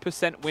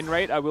 15% win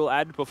rate, I will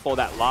add, before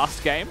that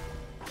last game.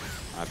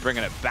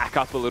 Bringing it back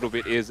up a little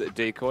bit is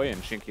Decoy,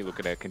 and Shinky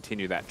looking to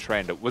continue that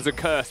trend. It was a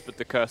curse, but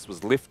the curse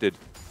was lifted.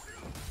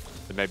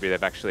 So maybe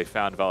they've actually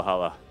found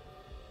Valhalla.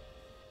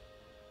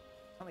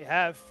 Certainly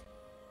have.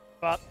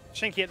 But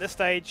Shinky at this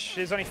stage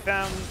has only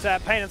found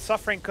pain and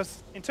suffering,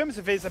 because in terms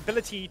of his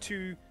ability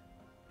to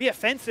be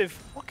offensive,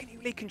 what can he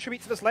really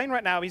contribute to this lane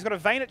right now? He's got a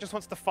Vayne that just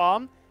wants to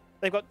farm.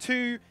 They've got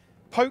two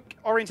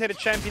poke-orientated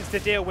champions to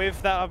deal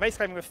with that are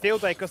basically having a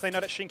field day because they know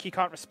that Shinky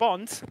can't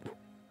respond.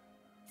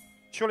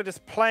 Surely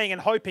just playing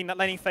and hoping that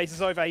laning phase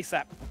is over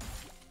ASAP.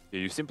 Yeah,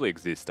 you simply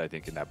exist, I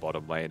think, in that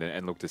bottom lane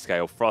and look to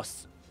scale.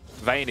 Frost's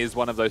Vayne is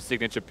one of those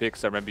signature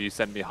picks. I remember you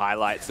sent me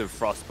highlights of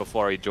Frost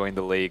before he joined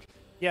the league.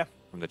 Yeah.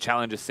 From the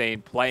challenger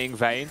scene, playing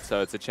Vayne,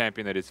 so it's a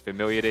champion that is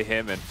familiar to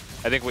him, and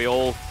I think we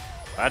all...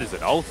 That is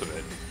an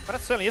ultimate. But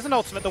that certainly is an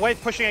ultimate. The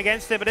wave pushing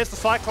against it, but there's the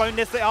Cyclone,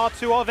 there's the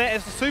R2 of it,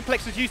 as the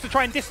suplex is used to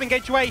try and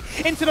disengage your way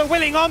into the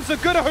willing arms of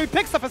Gudo, who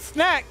picks up a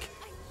snack.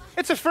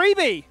 It's a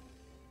freebie.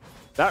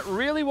 That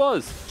really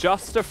was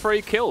just a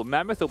free kill.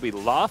 Mammoth will be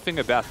laughing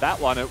about that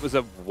one. It was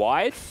a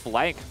wide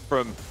flank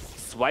from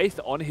Swaith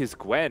on his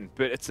Gwen,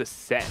 but it's a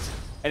set.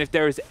 And if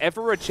there is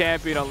ever a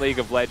champion on League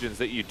of Legends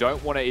that you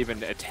don't want to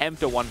even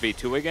attempt a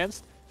 1v2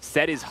 against,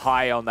 Set is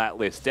high on that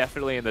list,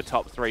 definitely in the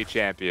top 3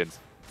 champions.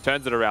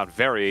 Turns it around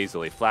very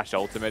easily. Flash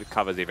ultimate,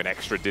 covers even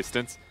extra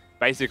distance.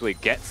 Basically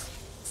gets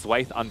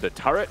Swaith under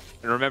turret.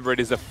 And remember,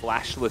 it is a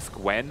flashless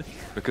Gwen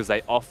because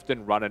they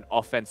often run an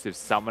offensive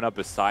summoner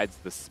besides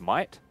the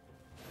smite.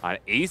 An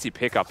easy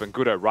pickup, and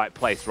Gudo, right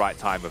place, right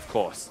time, of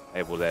course.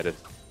 Able there to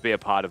be a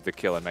part of the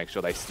kill and make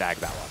sure they snag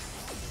that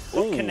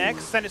one. Ooh.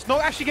 Connects, and it's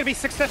not actually going to be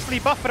successfully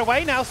buffered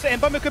away now, so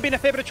Mboma could be in a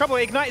fair bit of trouble.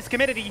 Ignite is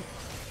committed. He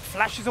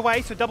flashes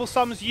away, so double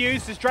sums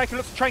used as Draco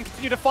looks to try and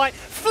continue to fight.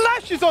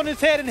 Flashes on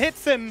his head and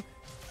hits him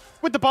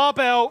with the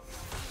barbell.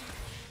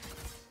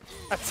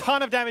 A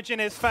ton of damage in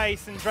his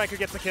face, and Draco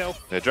gets the kill.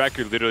 Yeah,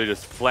 Draco literally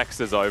just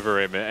flexes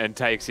over him and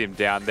takes him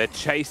down. They're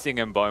chasing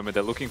Mboma.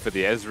 They're looking for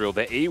the Ezreal.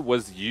 The E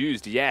was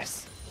used,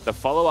 yes. The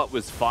follow-up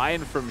was fine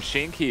from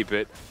Shinky,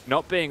 but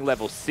not being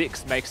level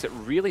 6 makes it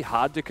really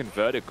hard to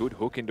convert a good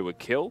hook into a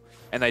kill.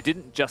 And they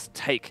didn't just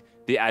take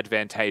the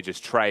advantageous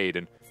trade.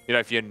 And, you know,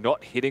 if you're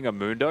not hitting a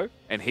Mundo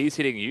and he's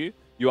hitting you,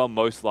 you are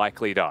most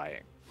likely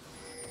dying.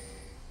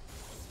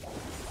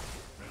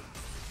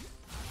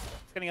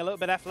 It's getting a little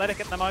bit athletic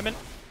at the moment.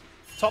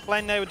 Top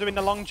lane, they were doing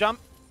the long jump.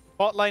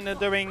 Bot lane, they're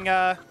doing,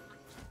 what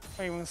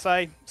do you want to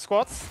say,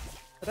 squats.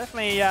 But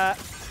definitely,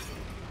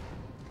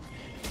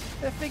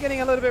 definitely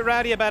getting a little bit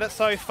rowdy about it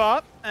so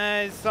far.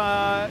 As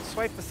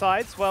Swaith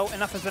decides, well,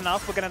 enough is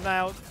enough. We're going to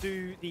now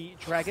do the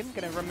dragon.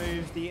 Going to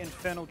remove the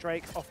Infernal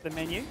Drake off the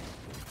menu.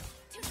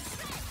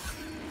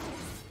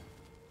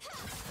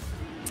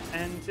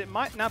 And it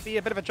might now be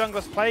a bit of a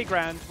jungler's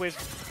playground with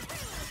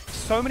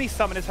so many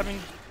summoners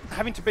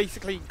having to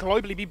basically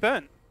globally be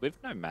burnt. Live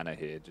no mana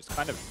here, just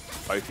kind of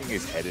poking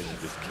his head in and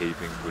just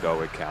keeping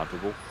Gudo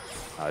accountable.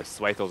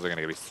 Swaith also going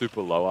to be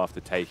super low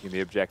after taking the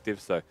objective,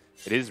 so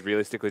it is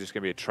realistically just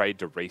going to be a trade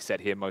to reset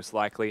here most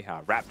likely.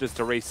 Raptors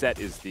to reset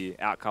is the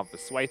outcome for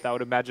Swaith, I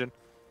would imagine.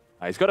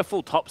 He's got a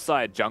full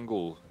topside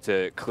jungle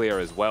to clear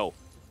as well.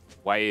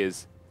 Wei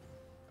is,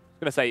 I was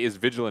going to say is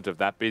vigilant of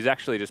that, but he's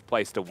actually just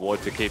placed a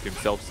ward to keep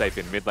himself safe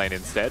in mid lane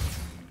instead.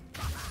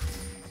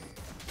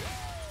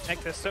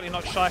 Nectar's certainly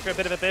not shy for a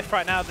bit of a biff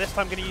right now. This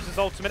time going to use his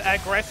ultimate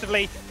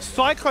aggressively.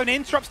 Cyclone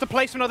interrupts the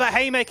placement of that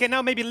Haymaker.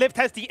 Now maybe Lift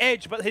has the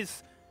edge, but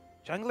his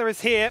jungler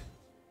is here.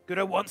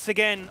 Gudo once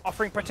again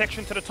offering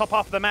protection to the top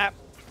half of the map.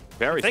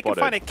 Very if they spotted.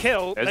 can find a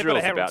kill, they've got a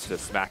Ezreal's Herald. about to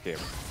smack him.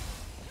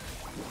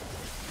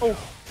 Oh.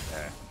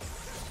 Yeah.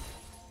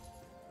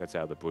 That's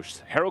out of the bush.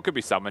 Herald could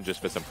be summoned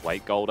just for some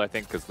plate gold, I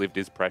think, because Lived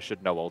is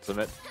pressured, no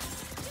ultimate.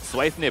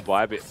 Swaith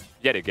nearby, but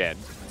yet again,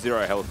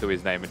 0 health to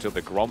his name until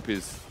the Gromp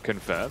is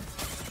confirmed.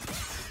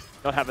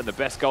 Not having the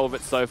best go of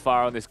it so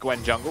far on this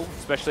Gwen jungle,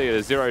 especially at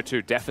a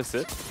 0-2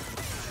 deficit.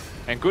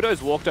 And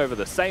Gudo's walked over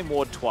the same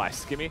ward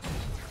twice. Skimmy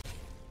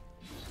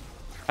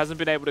hasn't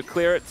been able to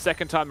clear it.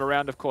 Second time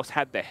around, of course,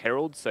 had the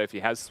Herald, so if he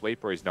has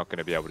Sweeper, he's not going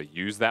to be able to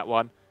use that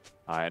one.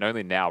 And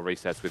only now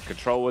resets with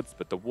Control Wards,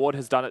 but the ward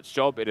has done its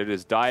job, and it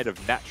has died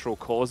of natural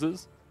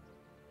causes.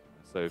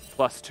 So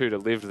 +2 to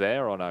Live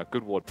there on a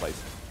good ward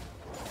placement.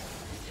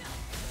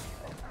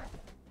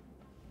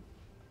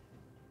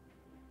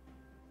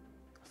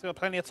 Still got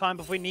plenty of time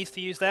before he needs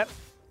to use that.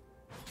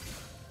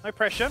 No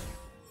pressure.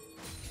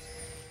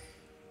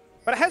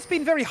 But it has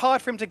been very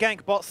hard for him to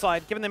gank bot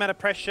side, given the amount of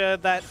pressure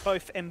that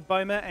both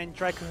Mboma and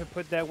Draco have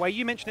put their way.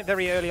 You mentioned it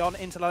very early on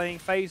into the laning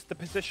phase, the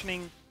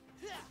positioning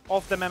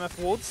of the Mammoth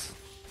wards.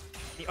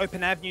 The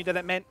open avenue that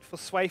it meant for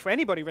Sway, for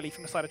anybody really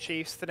from the side of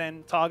Chiefs to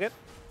then target.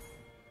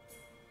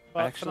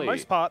 But for the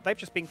most part, they've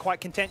just been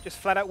quite content just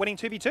flat out winning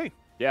 2v2.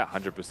 Yeah,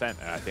 100%.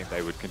 And I think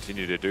they would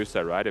continue to do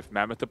so, right? If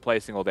Mammoth are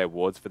placing all their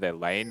wards for their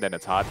lane, then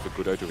it's hard for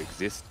Gudo to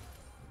exist.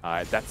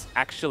 That's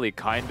actually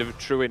kind of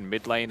true in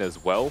mid lane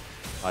as well.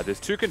 There's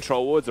 2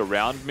 control wards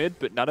around mid,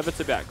 but none of it's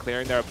about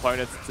clearing their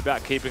opponents. It's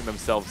about keeping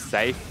themselves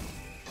safe.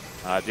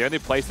 The only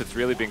place that's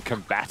really been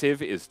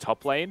combative is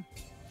top lane.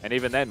 And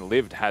even then,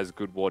 Lived has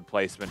good ward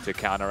placement to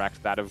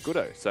counteract that of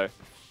Gudo. So,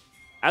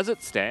 as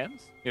it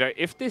stands, you know,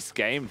 if this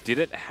game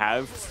didn't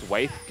have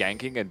Swaith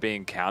ganking and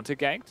being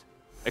counter-ganked,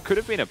 it could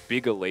have been a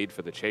bigger lead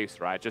for the Chiefs,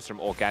 right? Just from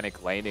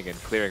organic laning and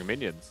clearing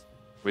minions,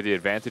 with the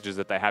advantages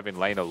that they have in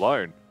lane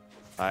alone.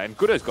 And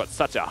Gudo's got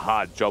such a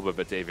hard job of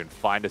it to even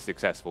find a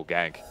successful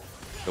gank,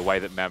 the way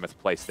that Mammoth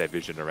placed their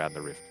vision around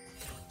the rift.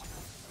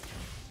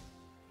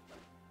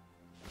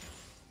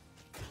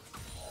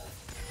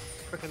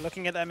 Quickly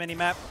looking at that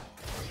mini-map.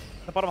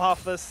 The bottom half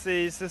of this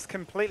is just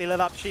completely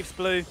lit up. Chiefs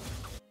blue.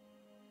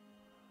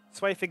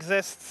 Swaith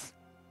exists.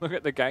 Look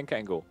at the gank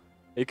angle.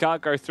 He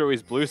can't go through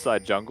his blue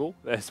side jungle.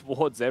 There's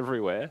wards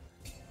everywhere.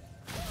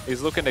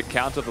 He's looking to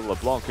counter the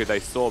LeBlanc, who they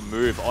saw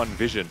move on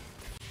vision.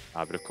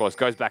 But of course,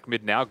 goes back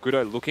mid now.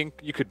 Goodo looking.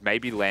 You could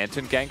maybe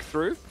Lantern gank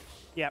through.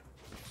 Yep.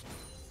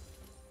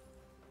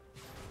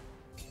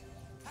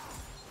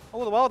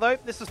 All the while, though,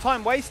 this is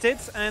time wasted,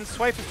 and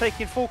Swaith is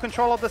taking full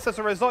control of this as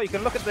a result. You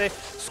can look at the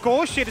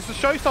score sheet as the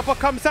showstopper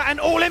comes out, and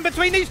all in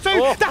between these two.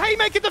 Oh. The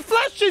haymaker, the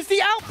flashes,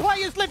 the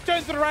outplay as Liv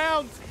turns it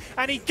around,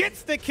 and he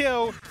gets the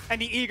kill, and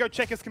the ego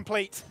check is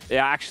complete.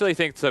 Yeah, I actually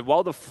think so.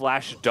 While the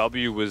flash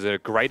W was a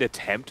great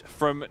attempt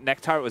from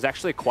Nectar, it was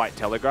actually quite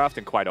telegraphed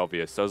and quite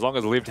obvious. So as long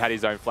as Liv had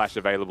his own flash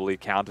available, he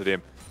countered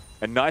him.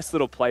 A nice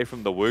little play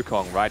from the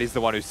Wukong, right? He's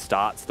the one who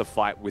starts the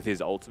fight with his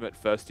ultimate,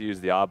 first to use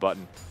the R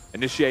button.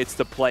 Initiates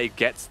the play,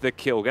 gets the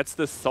kill, gets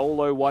the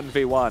solo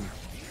 1v1.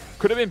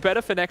 Could have been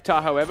better for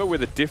Nectar, however,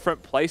 with a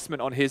different placement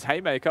on his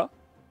haymaker.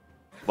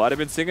 Might have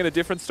been singing a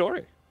different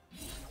story.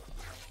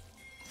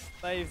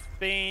 They've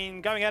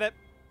been going at it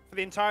for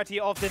the entirety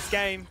of this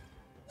game.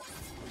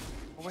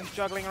 Always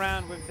juggling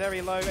around with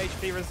very low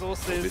HP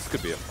resources. This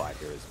could be a fight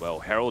here as well.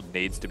 Herald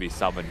needs to be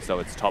summoned, so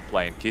it's top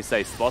lane.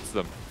 Kisei spots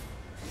them.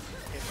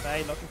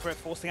 Kisei looking for it,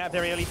 forcing out a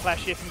very early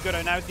flash here from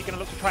Goodo. Now is he going to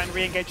look to try and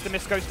re-engage? The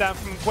miss goes down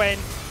from Gwen.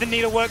 The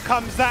needlework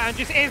comes out and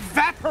just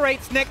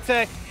evaporates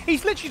Nectar.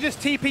 He's literally just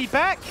TP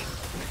back.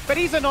 But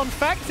he's a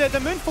non-factor. The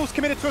Moonfall's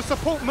committed to a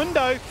support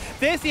Mundo.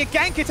 There's the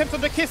gank attempt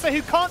on the Kisei,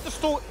 who can't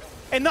distort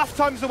enough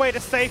times away to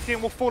safety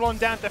and will fall on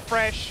down to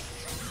Fresh.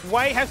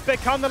 Wei has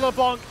become the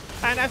LeBlanc,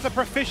 and as a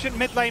proficient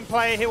mid lane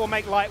player, he will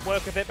make light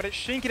work of it. But it's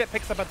Shinky that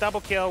picks up a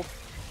double kill.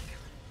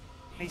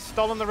 He's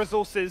stolen the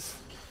resources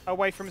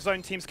away from his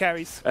own team's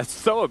carries. That's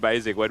so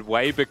amazing. When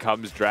Wei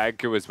becomes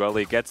Dragku as well,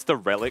 he gets the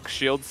relic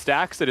shield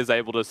stacks and is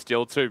able to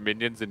steal 2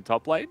 minions in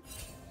top lane.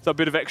 So a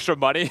bit of extra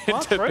money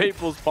into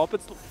people's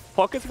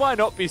pockets. Why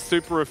not be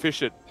super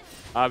efficient?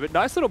 But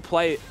nice little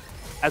play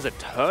as a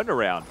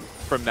turnaround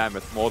from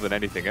Mammoth more than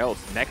anything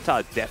else.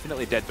 Nectar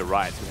definitely dead to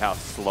rights with how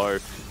slow,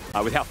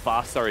 with how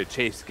fast,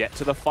 Chiefs get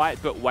to the fight.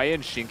 But Wei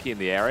and Shinky in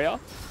the area,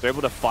 they're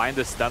able to find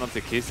a stun onto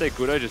Kisei.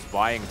 Goodo just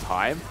buying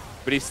time.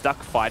 But he's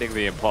stuck fighting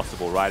the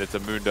impossible, right? It's a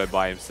Mundo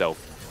by himself.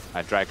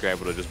 And Draco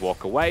able to just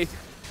walk away.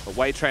 But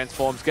Wei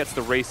transforms, gets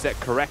the reset,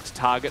 correct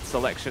target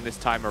selection this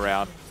time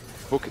around.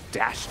 Book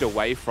dashed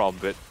away from,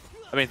 but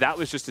I mean, that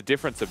was just a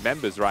difference of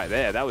members right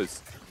there. That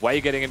was Wei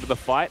getting into the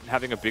fight and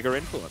having a bigger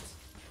influence.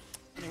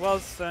 He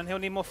was, and he'll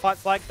need more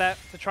fights like that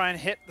to try and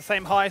hit the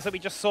same highs that we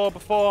just saw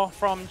before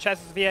from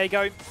Chaz's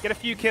Viego. Get a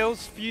few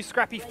kills, a few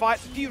scrappy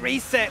fights, a few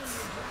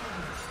resets.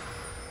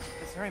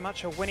 It's very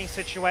much a winning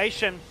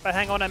situation, but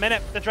hang on a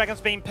minute. The Dragon's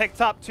being picked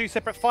up. 2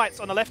 separate fights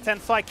on the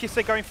left-hand side.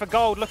 Kisei going for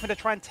gold, looking to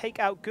try and take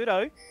out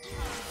Goodo.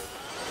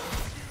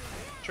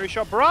 True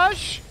shot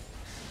barrage.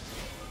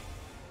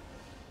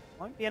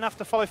 Won't be enough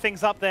to follow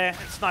things up there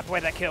and snipe away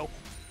that kill.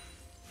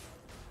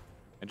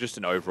 And just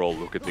an overall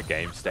look at the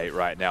game state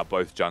right now.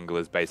 Both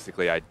junglers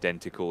basically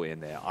identical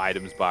in their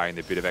items, barring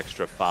the bit of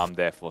extra farm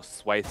there for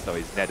Swaith, so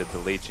he's netted the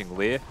Leeching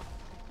Leer.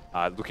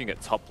 Looking at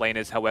top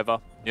laners, however,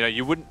 you know,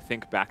 you wouldn't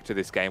think back to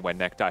this game when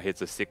Nectar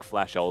hits a sick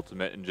flash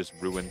ultimate and just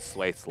ruins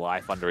Swaith's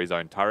life under his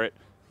own turret.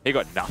 He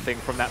got nothing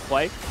from that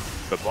play,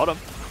 but bottom.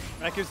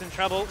 Reku's in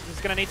trouble. He's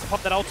going to need to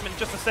pop that ultimate in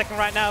just a second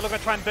right now. Looking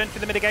to try and burn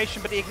through the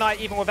mitigation, but the Ignite,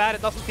 even without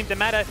it, doesn't seem to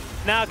matter.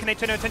 Now, can they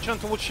turn their attention on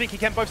towards Shinky?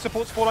 Can both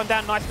supports fall on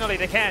down nice and early?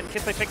 They can.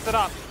 Kisei picks it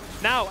up.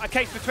 Now, a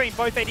case between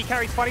both AD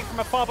carries fighting from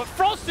afar, but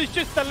Frost is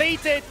just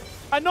deleted.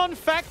 A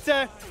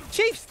non-factor.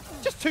 Chiefs,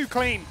 just too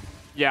clean.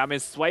 Yeah, I mean,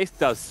 Swaith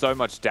does so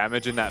much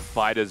damage in that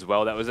fight as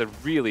well. That was a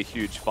really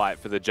huge fight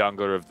for the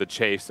jungler of the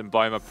Chiefs, and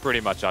Boma pretty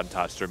much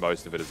untouched through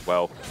most of it as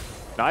well.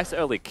 Nice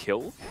early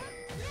kill.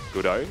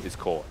 Goodo is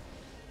caught.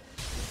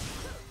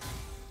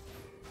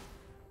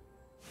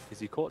 Is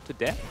he caught to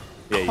death?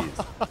 Yeah, he is.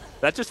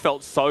 That just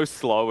felt so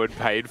slow and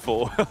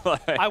painful.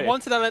 I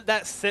wanted to let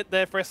that sit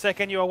there for a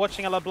second. You are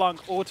watching a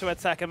LeBlanc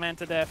auto-attack a man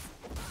to death.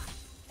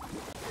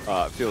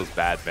 It feels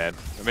bad, man.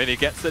 I mean, he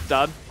gets it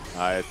done.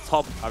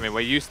 Top. I mean, we're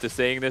used to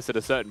seeing this. At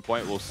a certain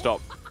point, we'll stop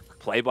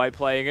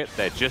play-by-playing it.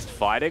 They're just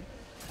fighting.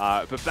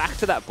 But back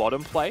to that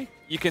bottom play,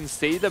 you can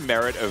see the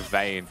merit of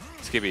Vayne,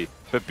 Skibby,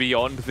 but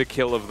beyond the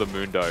kill of the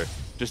Mundo,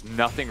 just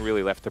nothing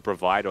really left to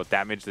provide or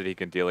damage that he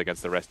can deal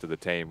against the rest of the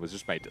team. Was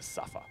just made to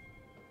suffer.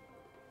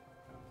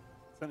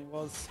 Certainly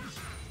was.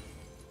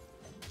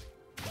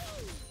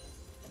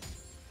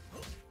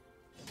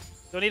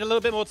 They'll need a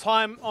little bit more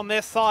time on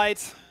their side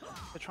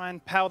to try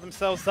and power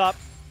themselves up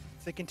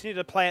to continue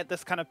to play at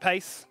this kind of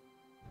pace,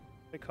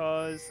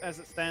 because as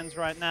it stands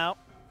right now,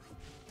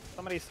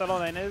 some of these solo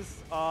laners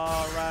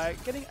are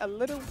getting a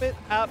little bit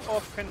out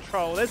of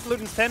control. There's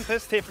Luden's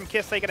Tempest here from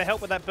Kisei, going to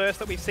help with that burst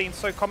that we've seen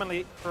so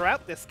commonly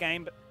throughout this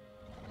game, but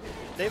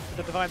Liv,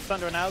 the Divine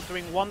Thunder, are now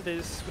doing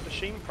wonders with the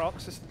Sheen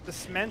procs, just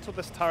dismantle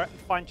this turret and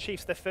find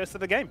Chiefs their first of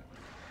the game.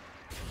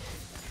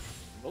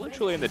 Well,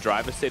 literally in the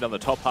driver's seat on the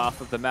top half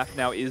of the map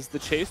now is the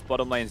Chiefs.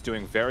 Bottom lane's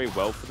doing very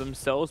well for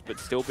themselves, but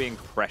still being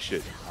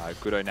pressured.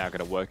 Goodo now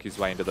going to work his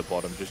way into the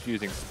bottom, just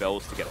using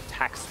spells to get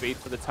attack speed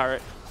for the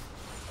turret.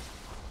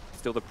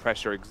 Still the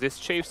pressure exists.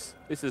 Chiefs,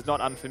 this is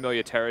not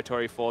unfamiliar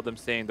territory for them,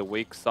 seeing the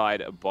weak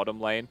side of bottom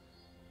lane.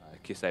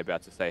 Kise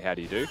about to say, how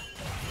do you do?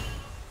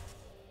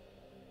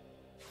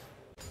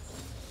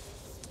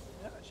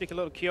 Yeah, cheeky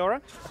little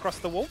Kiora across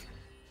the wall.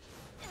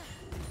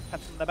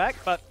 Taps in the back,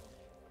 but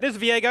it is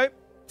Viego.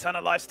 Ton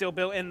of life still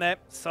built in there,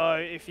 so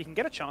if he can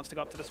get a chance to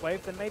go up to this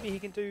wave, then maybe he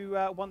can do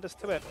wonders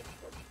to it.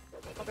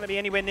 Not going to be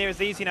anywhere near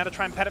as easy now to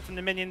try and pad it from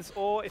the minions,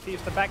 or if he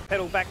was to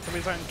backpedal back to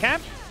his own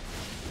camp,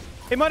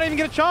 he might not even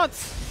get a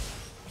chance.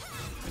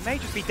 He may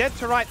just be dead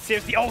to right.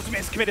 Sears the ultimate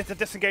is committed to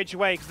disengage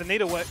away because the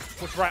needlework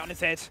was right on his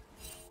head.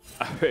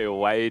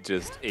 Wei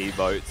just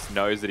emotes,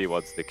 knows that he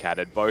wants the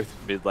cannon. Both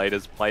mid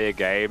laners play a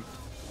game,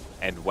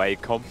 and Wei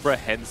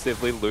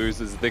comprehensively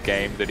loses the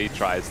game that he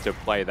tries to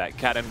play. That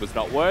cannon was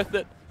not worth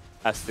it.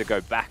 Has to go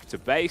back to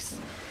base,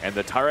 and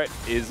the turret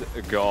is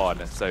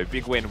gone. So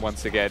big win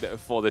once again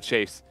for the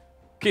Chiefs.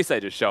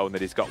 Kise just showing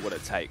that he's got what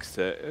it takes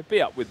to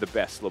be up with the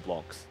best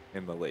LeBlancs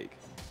in the league.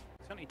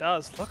 Certainly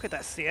does. Look at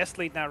that CS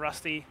lead now,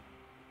 Rusty.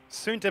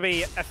 Soon to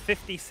be a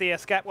 50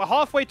 CS gap. We're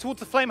halfway towards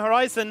the Flame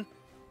Horizon.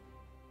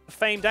 The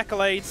famed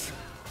accolades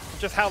of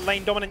just how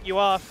lane dominant you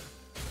are.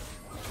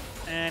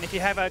 And if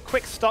you have a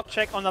quick stock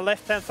check on the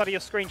left-hand side of your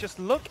screen, just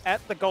look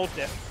at the gold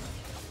diff.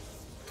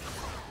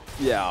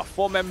 Yeah,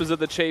 4 members of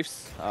the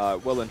Chiefs,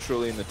 well and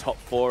truly in the top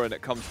 4 when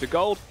it comes to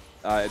gold.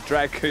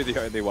 Dragu,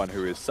 the only one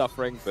who is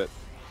suffering, but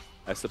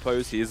I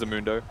suppose he is a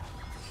Mundo.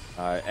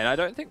 And I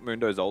don't think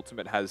Mundo's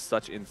ultimate has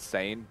such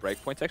insane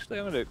breakpoints. Actually,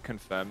 I'm going to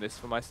confirm this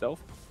for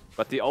myself.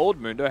 But the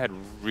old Mundo had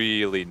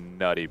really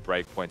nutty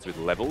breakpoints with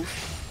levels.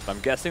 So I'm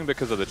guessing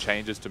because of the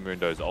changes to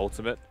Mundo's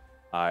ultimate,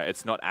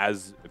 it's not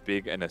as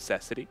big a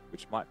necessity,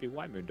 which might be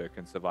why Mundo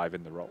can survive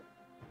in the role.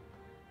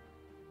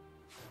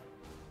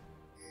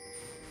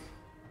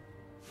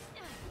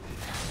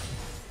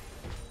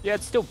 Yeah,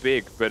 it's still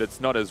big, but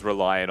it's not as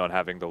reliant on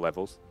having the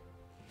levels.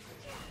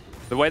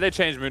 The way they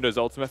changed Mundo's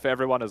ultimate for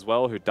everyone as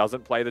well who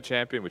doesn't play the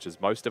champion, which is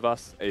most of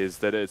us, is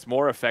that it's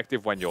more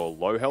effective when you're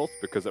low health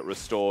because it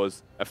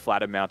restores a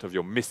flat amount of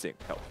your missing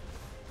health.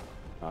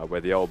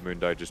 Where the old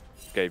Mundo just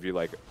gave you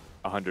like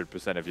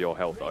 100% of your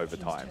health over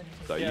time.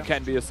 So you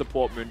can be a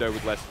support Mundo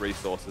with less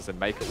resources and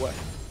make it work.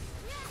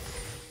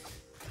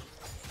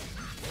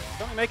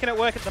 Not making it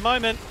work at the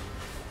moment.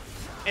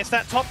 It's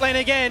that top lane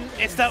again.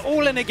 It's that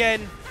all-in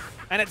again.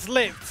 And it's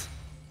lived.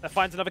 That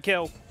finds another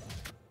kill.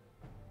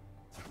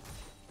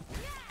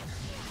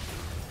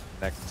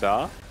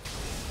 Nectar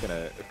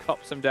gonna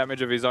cop some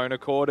damage of his own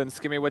accord, and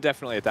Skimmy, we're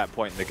definitely at that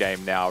point in the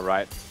game now,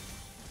 right?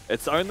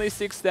 It's only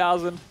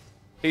 6,000,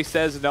 he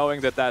says, knowing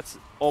that that's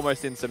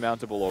almost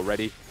insurmountable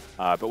already.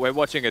 But we're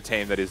watching a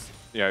team that is,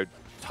 you know,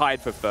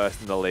 tied for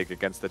first in the league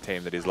against the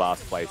team that is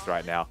last place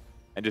right now,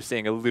 and just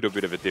seeing a little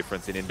bit of a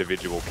difference in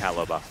individual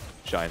caliber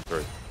shine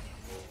through.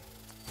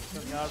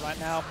 Here we are right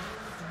now.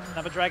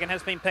 Another dragon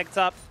has been picked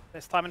up,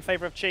 this time in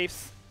favor of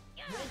Chiefs.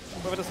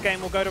 Whether this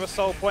game will go to a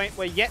soul point,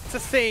 we're yet to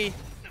see.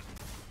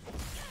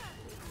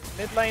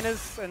 Mid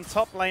laners and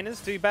top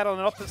laners do battle on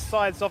opposite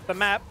sides of the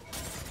map.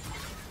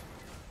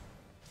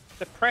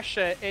 The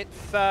pressure,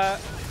 it's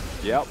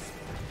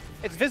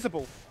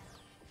visible.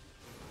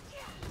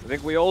 I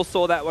think we all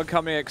saw that one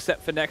coming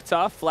except for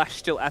Nectar. Flash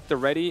still at the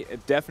ready,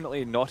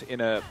 definitely not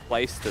in a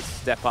place to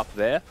step up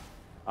there.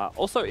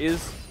 Also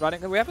is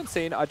running, we haven't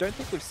seen, I don't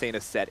think we've seen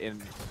a set in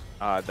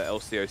the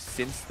LCO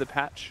since the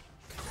patch.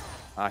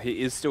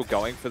 He is still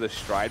going for the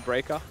Stride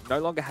Breaker. No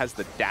longer has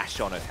the dash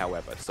on it,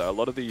 however. So a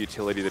lot of the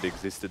utility that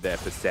existed there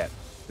for set,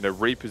 you know,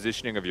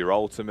 repositioning of your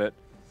ultimate,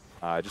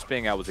 just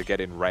being able to get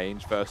in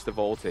range, first of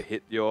all, to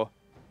hit your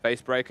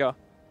Face Breaker,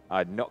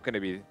 not going to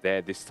be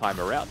there this time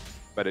around.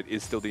 But it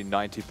is still the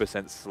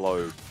 90%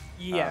 slow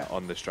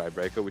on the Stride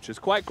Breaker, which is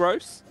quite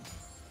gross.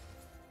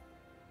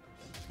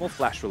 More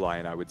flash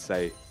reliant, I would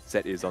say,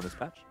 set is on this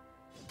patch.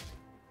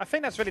 I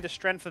think that's really the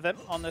strength of them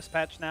on this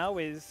patch now,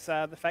 is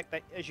the fact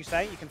that, as you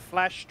say, you can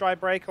flash Stride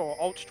Breaker or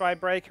ult Stride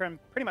Breaker and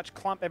pretty much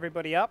clump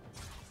everybody up.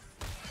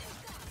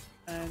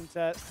 And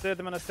serve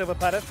them on a silver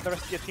platter for the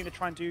rest of your team to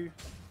try and do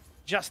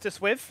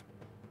justice with.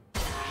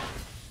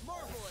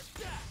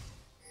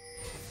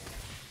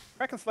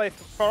 Kraken Slave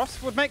for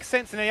us would make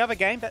sense in any other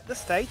game, but at this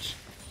stage,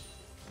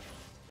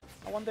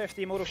 I wonder if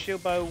the Immortal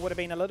Shield Bow would have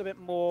been a little bit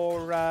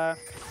more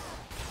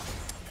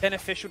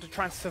beneficial to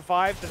try and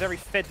survive the very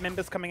fed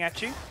members coming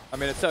at you. I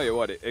mean, I tell you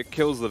what, it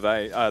kills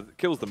the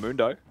kills the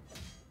Mundo.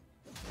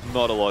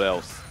 Not a lot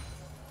else.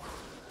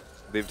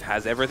 Lived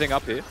has everything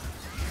up here.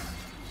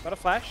 Got a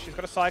flash, he's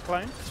got a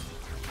cyclone.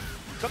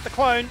 He's got the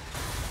clone.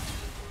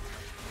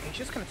 He's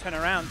just going to turn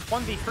around.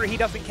 1v3, he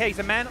doesn't care. He's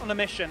a man on a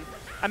mission.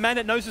 A man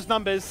that knows his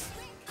numbers.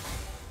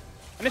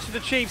 And this is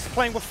the Chiefs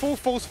playing with full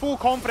force, full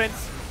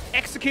confidence,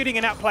 executing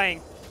and outplaying.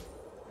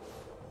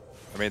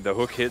 I mean, the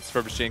hook hits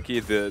from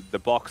Shinky, the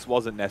box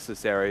wasn't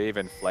necessary,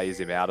 even flays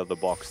him out of the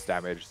box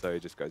damage, so he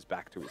just goes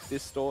back to his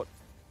distort.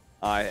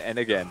 And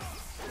again,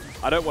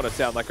 I don't want to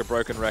sound like a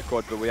broken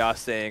record, but we are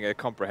seeing a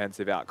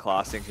comprehensive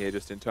outclassing here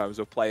just in terms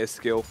of player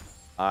skill.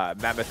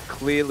 Mammoth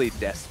clearly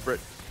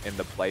desperate in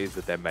the plays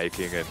that they're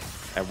making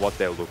and what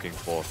they're looking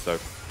for. So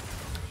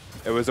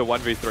it was a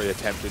 1v3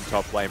 attempt in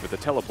top lane, but the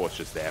teleport's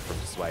just there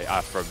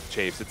from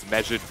Chiefs. It's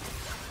measured,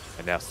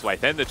 and now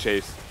Swaith and the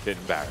Chiefs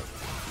hitting Baron.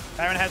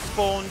 Baron has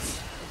spawned,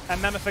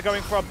 and Mammoth are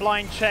going for a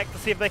blind check to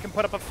see if they can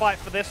put up a fight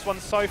for this one.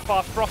 So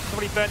far, Frost has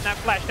already burnt that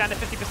flash down to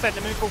 50%.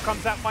 The Moonfall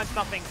comes out, finds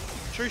nothing.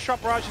 True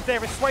shot barrage is there.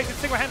 Swaith is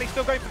single-handedly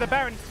still going for the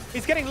Baron.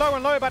 He's getting lower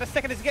and lower about a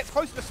second as he gets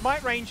close to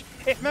smite range.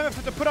 If Mammoth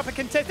was to put up a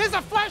contest, there's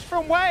a flash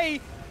from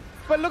Wei,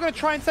 but looking to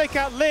try and take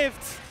out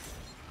Lived.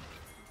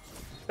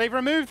 They've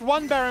removed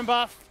one Baron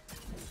buff,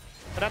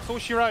 but that's all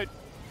she wrote.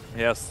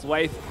 Yeah,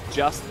 Swaith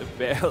just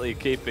barely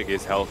keeping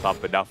his health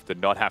up enough to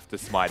not have to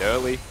smite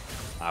early.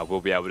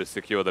 We'll be able to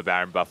secure the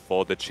Baron buff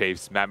for the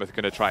Chiefs. Mammoth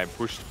going to try and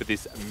push for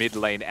this mid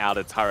lane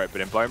outer turret,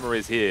 but Emboma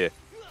is here,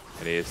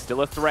 and he is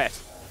still a threat,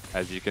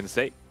 as you can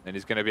see, and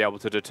he's going to be able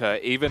to deter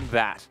even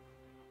that.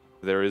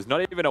 There is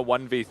not even a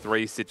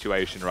 1v3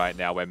 situation right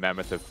now where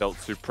Mammoth have felt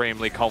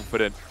supremely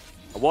confident.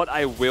 What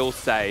I will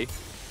say,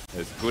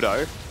 as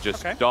Gudo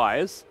just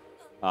dies,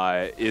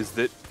 is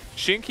that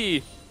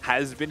Shinky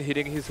has been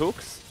hitting his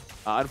hooks.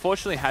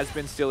 Unfortunately, has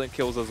been stealing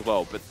kills as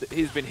well, but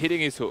he's been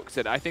hitting his hooks,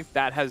 and I think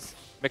that has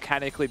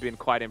mechanically been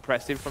quite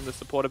impressive from the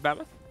support of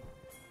Mammoth.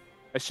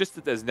 It's just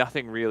that there's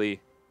nothing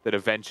really that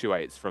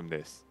eventuates from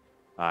this,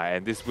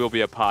 and this will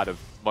be a part of,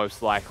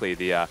 most likely,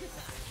 the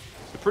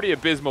pretty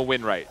abysmal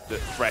win rate that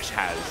Fresh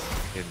has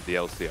in the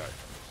LCO.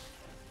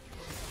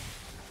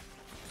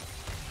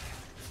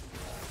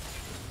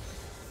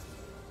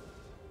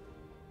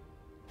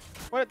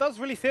 Well, it does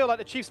really feel like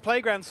the Chiefs'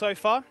 playground so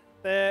far.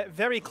 They're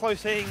very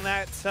close to hitting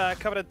that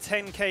coveted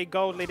 10k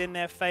gold lead in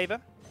their favor.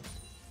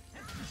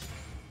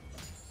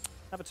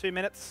 Another 2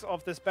 minutes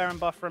of this Baron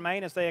buff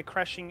remain as they are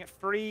crashing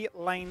 3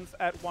 lanes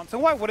at once.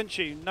 And why wouldn't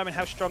you, knowing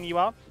how strong you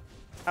are,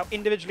 how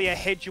individually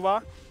ahead you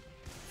are?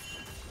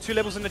 2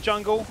 levels in the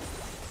jungle,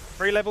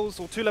 3 levels,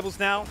 or 2 levels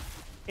now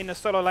in the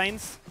solo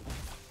lanes.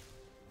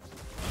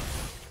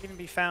 Even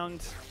be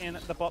found in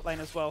the bot lane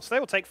as well. So they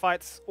will take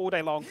fights all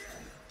day long.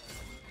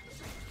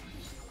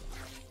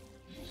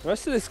 The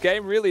rest of this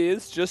game really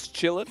is just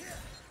chilling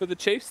for the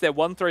Chiefs. Their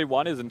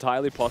 1-3-1 is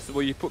entirely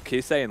possible. You put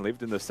Kisei and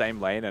Lived in the same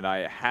lane, and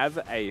I have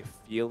a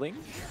feeling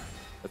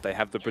that they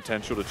have the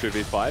potential to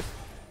 2v5.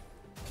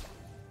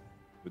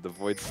 With the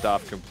Void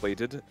Staff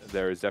completed,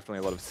 there is definitely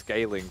a lot of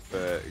scaling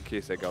for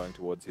Kisei going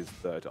towards his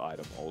 3rd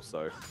item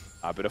also.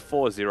 But a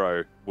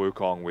 4-0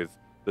 Wukong with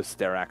the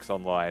Sterax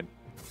online,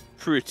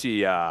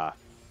 pretty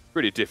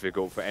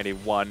difficult for any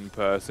one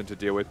person to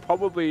deal with.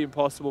 Probably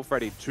impossible for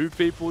any 2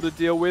 people to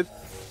deal with.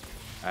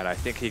 And I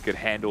think he could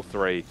handle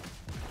 3.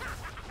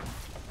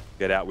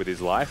 Get out with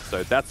his life.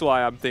 So that's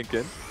why I'm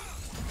thinking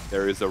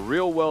there is a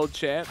real world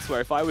chance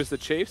where if I was the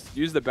Chiefs,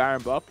 use the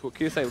Baron buff, put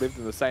Kisei Lived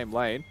in the same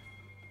lane,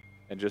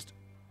 and just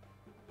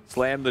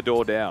slam the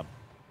door down.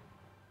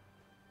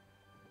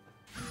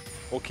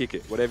 Or kick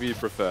it, whatever you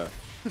prefer.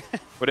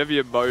 Whatever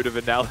your mode of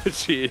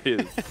analogy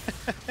is.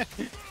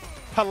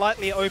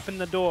 Politely open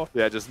the door.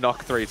 Yeah, just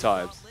knock 3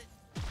 times.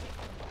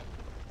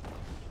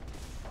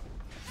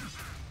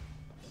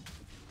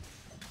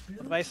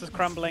 The base is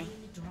crumbling.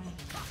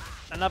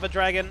 Another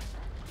dragon.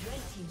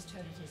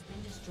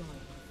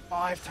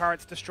 5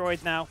 turrets destroyed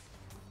now.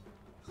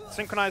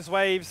 Synchronized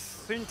waves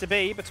soon to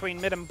be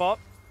between mid and bot.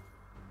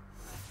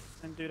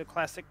 And do the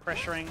classic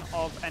pressuring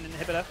of an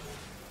inhibitor.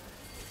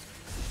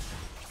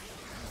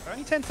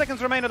 Only 10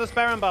 seconds remain of this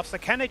Baron buff, so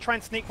can they try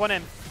and sneak one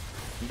in?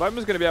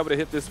 Boma's going to be able to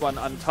hit this one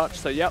untouched,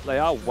 so yep, they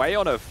are way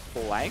on a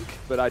flank,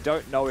 but I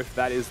don't know if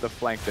that is the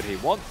flank that he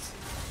wants.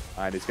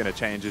 And he's going to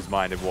change his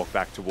mind and walk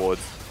back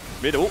towards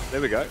middle. There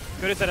we go.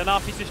 Good as it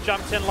enough. He just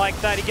jumps in like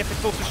that. He gets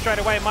exhausted straight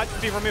away. Might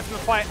be removed from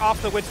the fight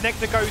afterwards.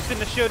 Nectar goes in.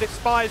 The shield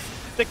expires.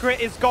 The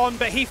grit is gone,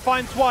 but he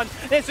finds one.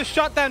 There's a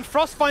shutdown.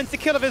 Frost finds the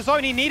kill of his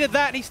own. He needed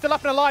that, and he's still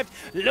up and alive.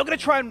 Looking to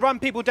try and run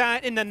people down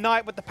in the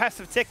night with the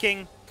passive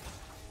ticking.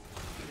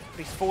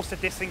 But he's forced to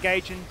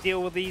disengage and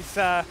deal with these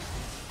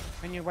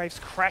minion waves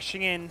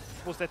crashing in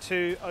towards their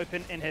 2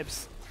 open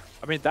inhibs.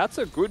 I mean, that's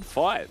a good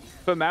fight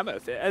for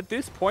Mammoth. At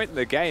this point in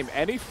the game,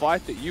 any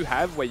fight that you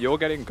have where you're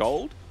getting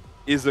gold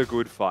is a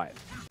good fight.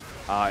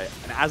 And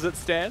as it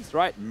stands,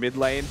 right, mid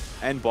lane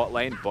and bot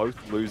lane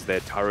both lose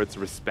their turrets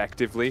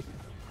respectively.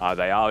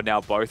 They are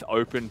now both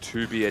open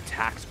to be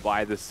attacked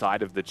by the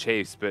side of the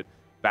Chiefs, but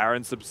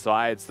Baron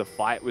subsides. The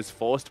fight was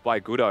forced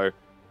by Gudo,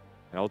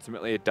 and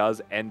ultimately it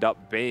does end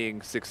up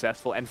being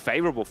successful and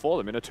favorable for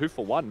them in a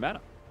 2-for-1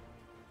 manner.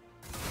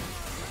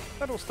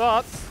 That all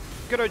starts.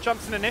 Gudo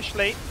jumps in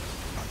initially,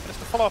 but it's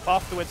the follow-up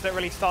afterwards that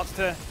really starts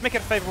to make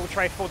it a favorable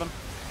trade for them.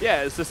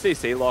 Yeah, it's the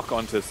CC lock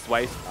onto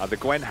Swaith. The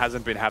Gwen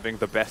hasn't been having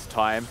the best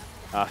time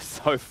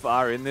so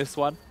far in this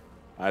one.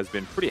 Has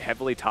been pretty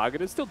heavily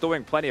targeted, still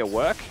doing plenty of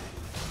work.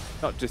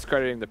 Not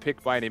discrediting the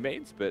pick by any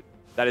means, but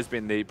that has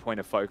been the point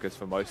of focus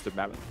for most of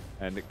Mammoth.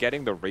 And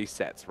getting the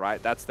resets,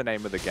 right? That's the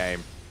name of the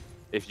game.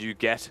 If you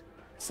get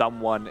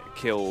someone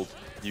killed,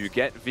 you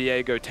get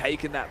Viego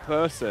taking that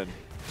person,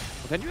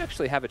 well, then you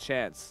actually have a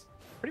chance,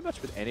 pretty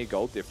much with any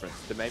gold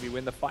difference, to maybe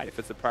win the fight if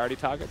it's a priority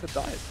target that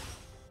dies.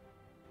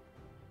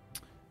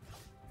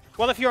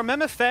 Well, if you're a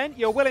Mammoth fan,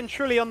 you're well and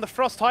truly on the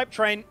Frost hype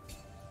train.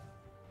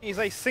 He's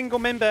a single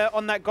member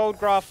on that gold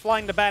graph,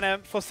 flying the banner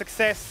for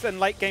success and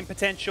late game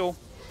potential.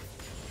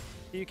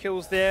 A few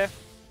kills there,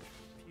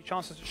 a few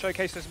chances to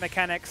showcase his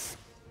mechanics.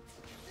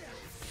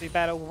 To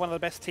battle with one of the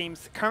best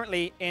teams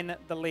currently in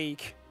the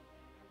league.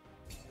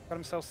 Got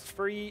themselves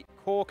 3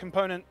 core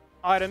component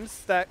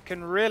items that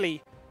can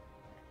really,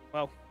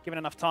 well, given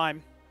enough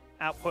time,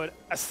 output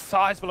a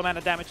sizable amount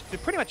of damage to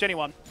pretty much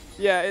anyone.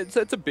 Yeah, it's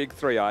a big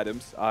 3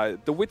 items.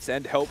 The Wit's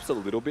End helps a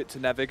little bit to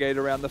navigate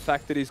around the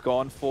fact that he's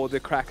gone for the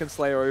Kraken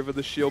Slayer over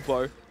the Shield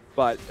Bow,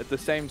 but at the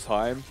same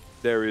time,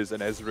 there is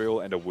an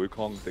Ezreal and a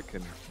Wukong that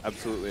can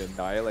absolutely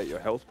annihilate your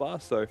health bar,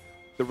 so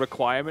the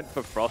requirement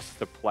for Frost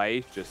to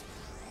play just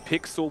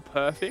pixel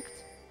perfect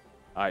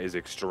is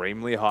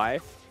extremely high.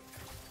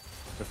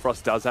 The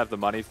Frost does have the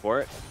money for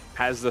it,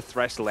 has the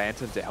Thresh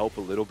Lantern to help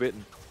a little bit,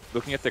 and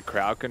looking at the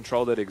crowd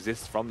control that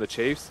exists from the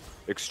Chiefs,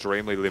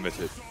 extremely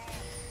limited.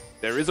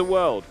 There is a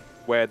world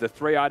where the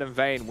 3-item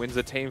Vayne wins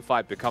a team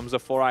fight, becomes a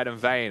 4-item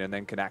Vayne, and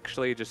then can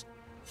actually just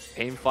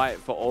team fight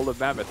for all of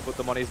Mammoth, put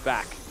them on his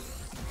back.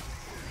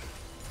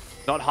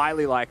 Not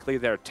highly likely,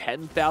 they're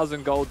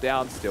 10,000 gold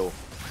down still,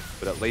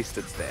 but at least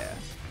it's there.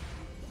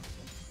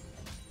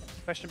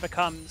 The question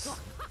becomes,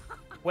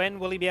 when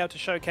will he be able to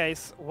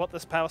showcase what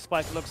this power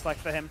spike looks like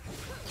for him?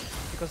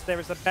 Because there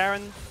is a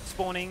Baron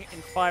spawning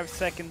in 5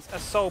 seconds, a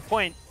Soul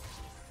Point,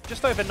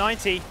 just over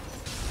 90.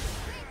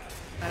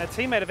 And a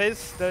teammate of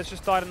his that has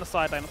just died on the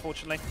side lane,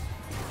 unfortunately.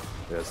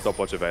 Yeah,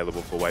 stopwatch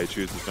available for Wei,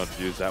 chooses not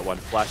to use that one.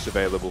 Flash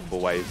available for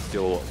Wei,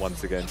 still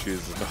once again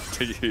chooses not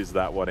to use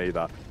that one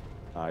either.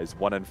 He's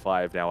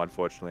 1-5 now,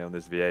 unfortunately, on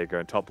this Viego,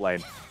 and top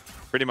lane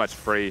pretty much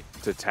free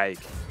to take.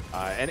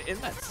 And in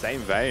that same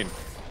vein,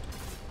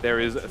 there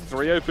is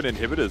 3 open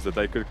inhibitors that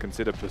they could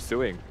consider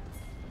pursuing.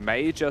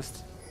 May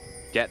just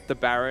get the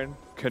Baron,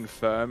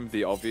 confirm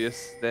the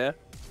obvious there,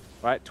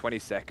 right? 20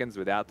 seconds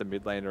without the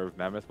mid laner of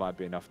Mammoth might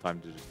be enough time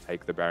to just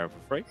take the Baron for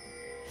free.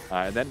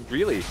 And then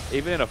really,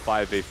 even in a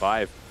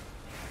 5v5,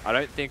 I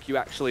don't think you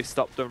actually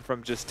stop them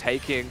from just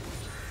taking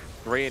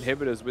 3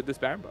 inhibitors with this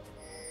Baron buff.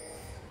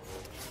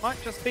 Might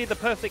just be the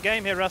perfect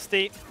game here,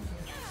 Rusty.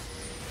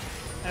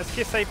 As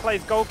Kisei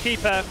plays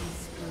goalkeeper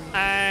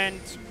and,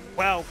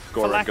 well,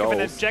 for lack of an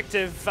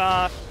objective,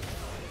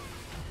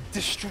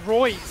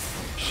 destroys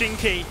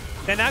Shinky.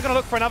 They're now going to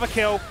look for another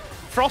kill.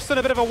 Frost in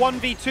a bit of a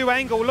 1v2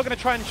 angle, looking to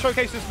try and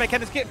showcase his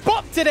mechanics. Get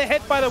bopped to the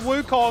head by the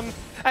Wukong,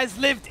 as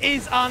Lived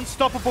is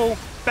unstoppable.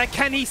 But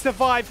can he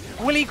survive?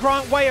 Will he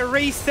grant Wei a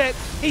reset?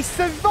 He's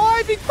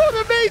surviving for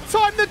the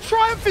meantime. The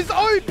Triumph is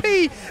OP.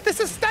 The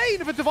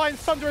sustain of a Divine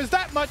Thunder is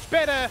that much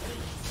better.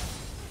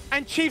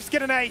 And Chiefs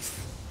get an ace.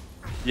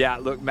 Yeah,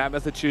 look,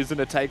 Mammoth are choosing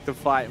to take the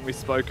fight, and we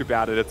spoke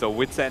about it. It's a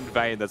Wit's End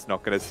Vayne that's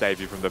not going to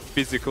save you from the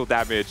physical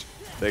damage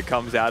that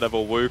comes out of a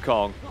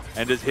Wukong,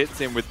 and just hits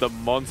him with the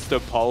monster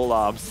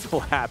polearm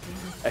slap.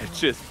 It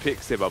just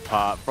picks him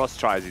apart. Frost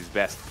tries his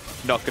best.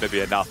 Not going to be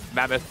enough.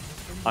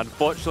 Mammoth,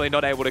 unfortunately,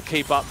 not able to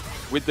keep up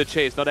with the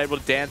Chiefs, not able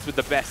to dance with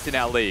the best in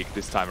our league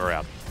this time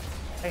around.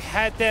 They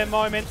had their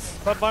moments,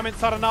 but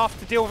moments not enough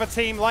to deal with a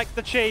team like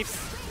the Chiefs,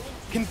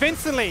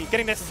 convincingly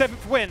getting their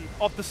 7th win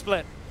of the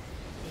split.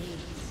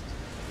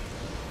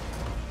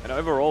 And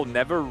overall,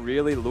 never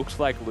really looks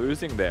like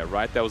losing there,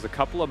 right? There was a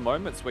couple of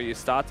moments where you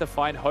start to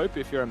find hope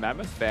if you're a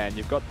Mammoth fan.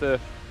 You've got the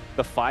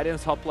fight in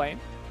top lane.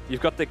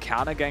 You've got the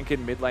counter gank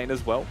in mid lane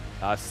as well.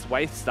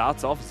 Swaith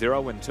starts off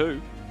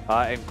 0-2,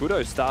 and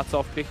Gudo starts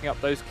off picking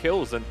up those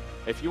kills. And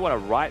if you want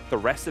to write the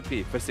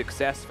recipe for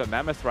success for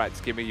Mammoth, right,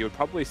 Skimmy, you would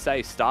probably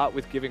say start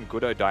with giving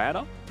Gudo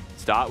Diana,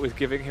 start with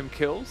giving him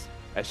kills.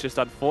 It's just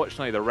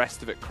unfortunately the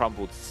rest of it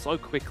crumbled so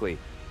quickly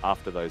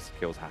after those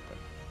kills happened.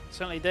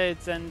 Certainly did,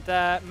 and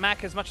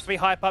Mac, as much as we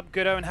hype up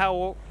Gudo and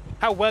how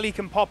well he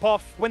can pop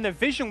off, when the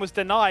vision was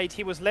denied,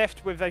 he was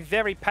left with a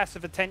very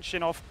passive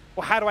attention of,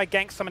 well, how do I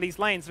gank some of these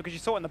lanes? Because you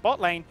saw it in the bot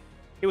lane,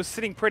 he was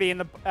sitting pretty in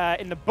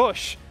the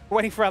bush,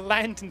 waiting for a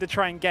lantern to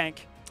try and gank.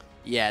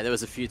 Yeah, there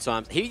was a few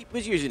times. He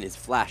was using his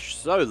flash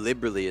so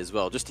liberally as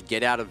well, just to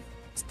get out of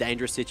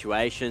dangerous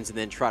situations and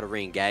then try to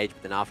re-engage,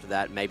 but then after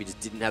that, maybe just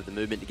didn't have the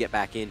movement to get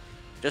back in.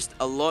 Just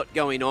a lot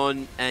going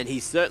on, and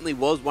he certainly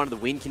was one of the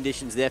win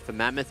conditions there for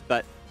Mammoth,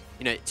 but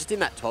you know, just in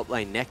that top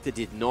lane, Nectar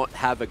did not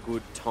have a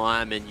good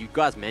time, and you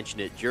guys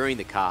mentioned it during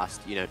the cast,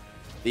 you know,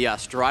 the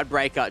Stride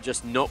Breaker,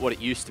 just not what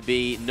it used to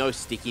be, no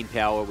sticking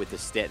power with the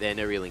Set there,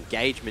 no real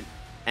engagement,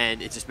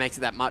 and it just makes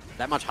it that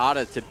much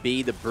harder to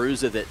be the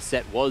bruiser that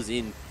Set was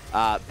in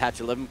patch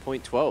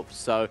 11.12.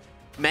 So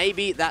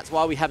maybe that's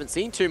why we haven't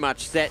seen too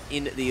much Set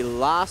in the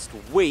last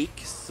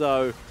week,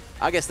 so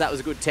I guess that was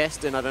a good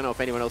test, and I don't know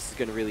if anyone else is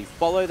going to really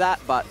follow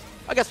that, but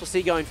I guess we'll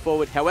see going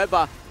forward.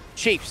 However,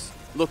 Chiefs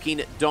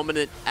looking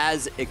dominant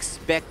as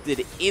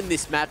expected in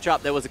this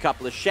matchup. There was a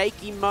couple of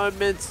shaky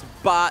moments,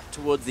 but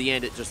towards the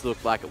end it just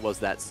looked like it was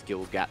that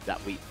skill gap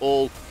that we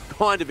all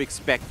kind of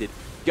expected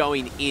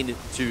going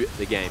into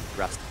the game,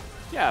 Rusty.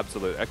 Yeah,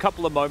 absolutely. A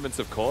couple of moments,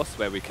 of course,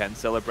 where we can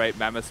celebrate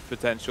Mammoth's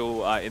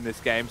potential in this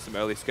game. Some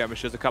early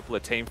skirmishes, a couple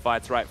of team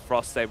fights, right?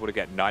 Frost's able to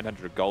get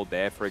 900 gold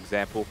there, for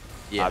example.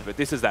 Yeah. But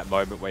this is that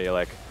moment where you're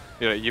like,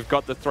 you know, you've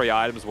got the 3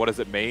 items. What does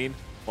it mean?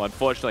 Well,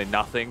 unfortunately,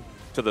 nothing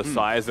to the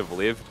size of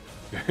Lived,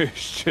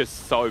 who's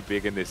just so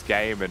big in this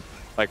game. And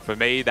like for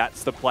me,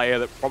 that's the player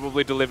that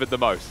probably delivered the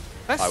most.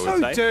 That's I would so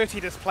say. dirty,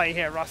 this play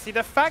here, Rusty.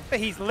 The fact that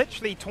he's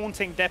literally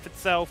taunting death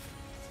itself,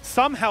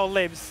 somehow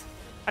lives,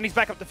 and he's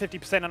back up to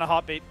 50% in a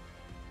heartbeat.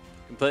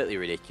 Completely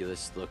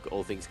ridiculous. Look,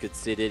 all things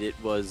considered, it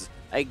was,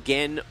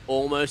 again,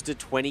 almost a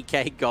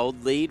 20k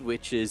gold lead,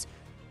 which is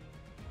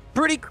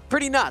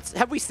pretty nuts.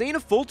 Have we seen a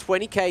full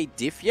 20k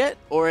diff yet,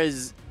 or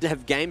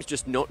have games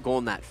just not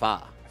gone that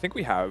far? I think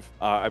we have.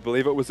 I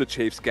believe it was a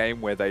Chiefs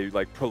game where they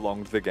like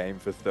prolonged the game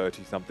for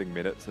 30-something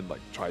minutes and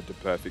like tried to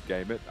perfect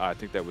game it. I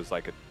think there was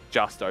like a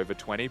just over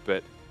 20,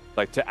 but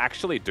like to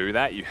actually do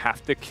that, you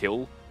have to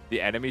kill the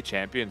enemy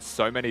champion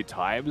so many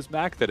times,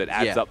 Mac, that it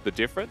adds up the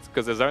difference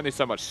because there's only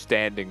so much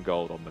standing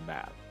gold on the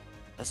map.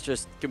 That's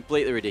just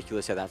completely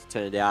ridiculous how that's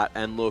turned out.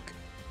 And look,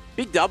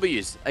 big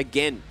W's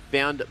again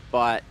found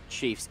by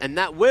Chiefs, and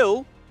that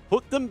will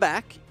put them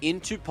back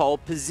into pole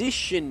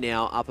position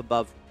now up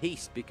above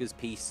Peace, because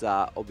Peace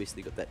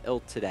obviously got that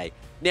L today.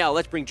 Now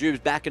let's bring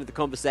Jubes back into the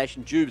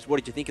conversation. Jubes, what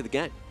did you think of the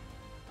game?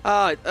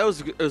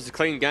 It was a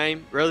clean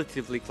game,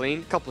 relatively clean.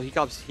 A couple of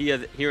hiccups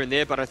here and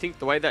there, but I think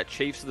the way that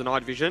Chiefs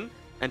denied vision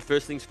and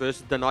first things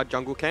first denied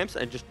jungle camps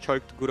and just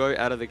choked Goodo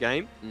out of the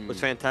game was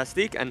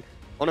fantastic. And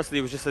honestly,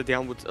 it was just a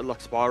downwards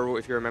like spiral.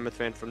 If you're a Mammoth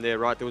fan from there,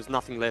 right? There was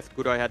nothing left.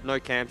 Goodo had no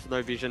camps,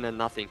 no vision, and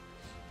nothing.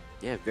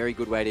 Yeah, very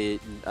good way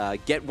to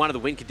get one of the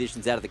win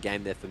conditions out of the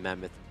game there for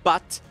Mammoth.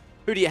 But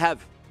who do you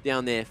have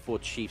down there for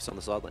Chiefs on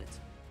the sidelines?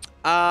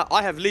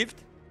 I have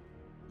Lived.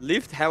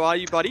 Lived, how are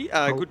you, buddy?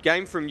 Good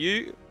game from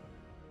you.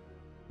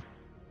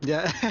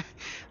 Yeah,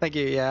 thank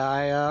you.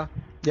 Yeah,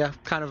 yeah,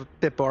 kind of a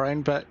bit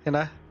boring, but you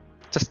know,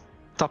 just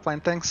top lane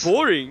things.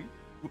 Boring?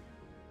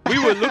 We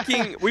were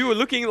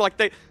looking like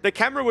the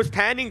camera was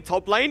panning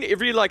top lane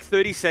every like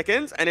 30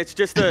 seconds, and it's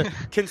just a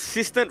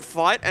consistent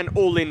fight and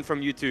all in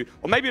from you two.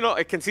 Or maybe not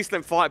a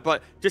consistent fight,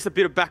 but just a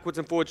bit of backwards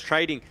and forwards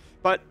trading.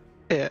 But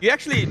you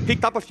actually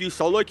picked up a few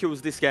solo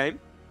kills this game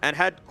and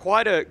had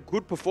quite a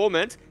good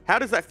performance. How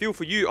does that feel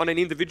for you on an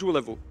individual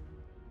level?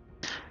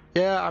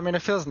 Yeah, I mean,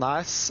 it feels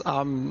nice.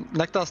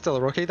 Nectar's still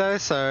a rookie though,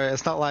 so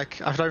it's not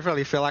like, I don't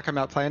really feel like I'm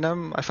outplaying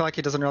him. I feel like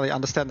he doesn't really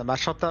understand the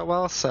matchup that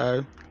well,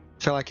 so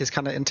I feel like he's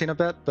kind of inting a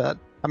bit, but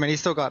I mean, he's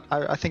still got,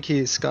 I think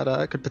he's got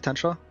a good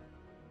potential.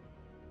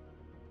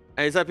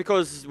 Is that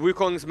because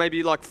Wukong's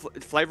maybe like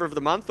flavor of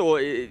the month,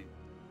 or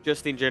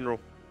just in general?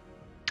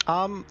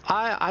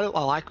 I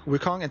like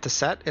Wukong into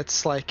set.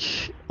 It's like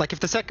if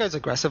the set goes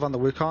aggressive on the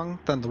Wukong,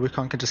 then the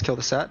Wukong can just kill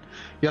the set.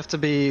 You have to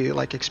be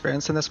like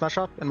experienced in this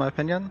matchup, in my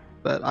opinion.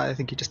 But I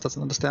think he just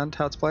doesn't understand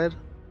how it's played.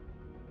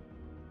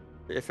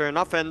 Yeah, fair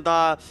enough. And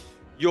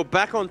you're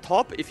back on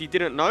top. If you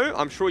didn't know,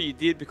 I'm sure you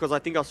did, because I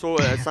think I saw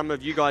some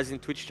of you guys in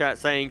Twitch chat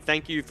saying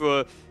thank you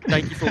for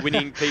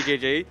winning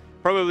PGG.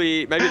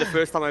 Probably maybe the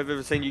first time I've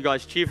ever seen you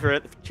guys cheer for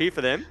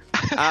them.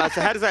 So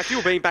how does that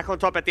feel being back on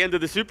top at the end of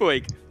the Super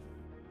Week?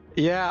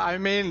 Yeah, I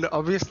mean,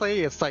 obviously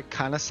it's like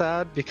kind of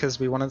sad because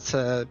we wanted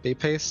to beat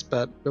Peace,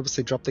 but we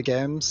obviously dropped the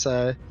game,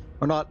 so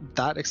we're not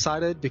that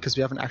excited because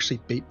we haven't actually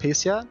beat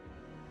Peace yet.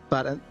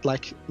 But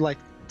like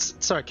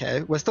it's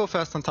okay. We're still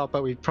first on top,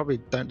 but we probably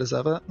don't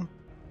deserve it.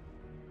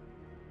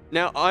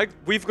 Now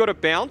we've got to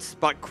bounce,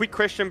 but quick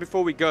question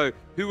before we go: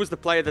 who was the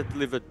player that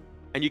delivered?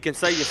 And you can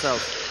say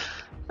yourself.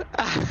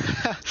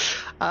 I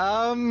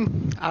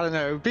don't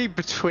know. It'd be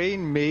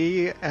between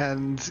me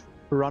and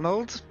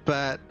Ronald,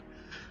 but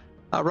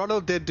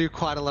Ronald did do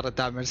quite a lot of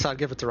damage, so I'd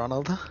give it to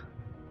Ronald.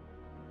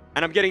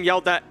 And I'm getting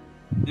yelled at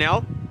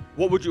now.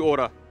 What would you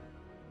order?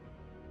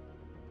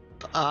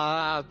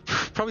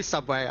 Probably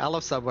Subway. I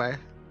love Subway.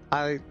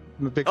 I'm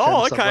a big fan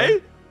of Subway.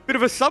 Okay. Bit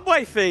of a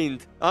Subway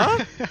fiend,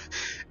 huh?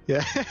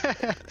 Yeah.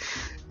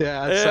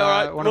 Yeah, it's all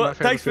right. one of my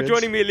favorite thanks for foods.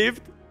 joining me,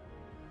 Lived.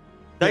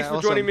 Thanks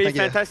for joining me. Thank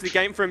you. Fantastic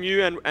game from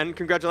you, and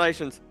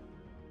congratulations.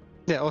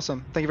 Yeah,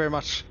 awesome. Thank you very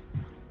much.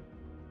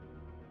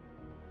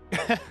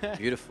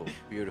 Beautiful,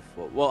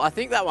 beautiful. Well, I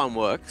think that one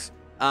works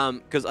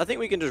because I think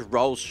we can just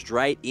roll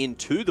straight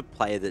into the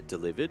player that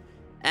delivered,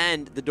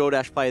 and the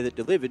DoorDash player that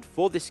delivered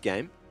for this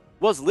game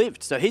was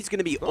Lived. So he's going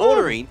to be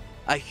ordering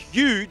a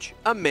huge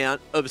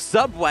amount of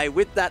Subway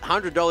with that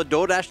 $100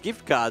 DoorDash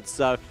gift card.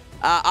 So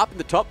up in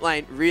the top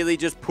lane, really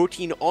just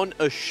putting on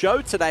a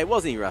show today,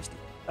 wasn't he, Rusty?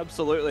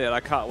 Absolutely, and I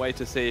can't wait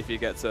to see if he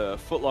gets a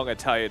footlong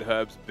Italian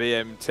Herbs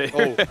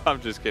BMT.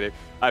 I'm just kidding.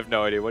 I have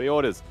no idea what he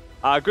orders.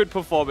 Good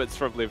performance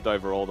from Lived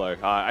overall, though.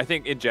 I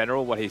think in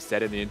general, what he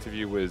said in the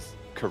interview was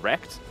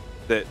correct,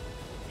 that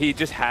he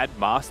just had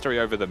mastery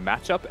over the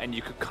matchup, and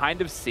you could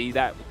kind of see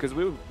that because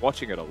we were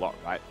watching it a lot,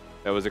 right?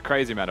 There was a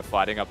crazy amount of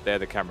fighting up there.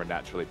 The camera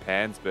naturally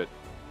pans, but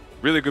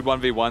really good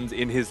 1v1s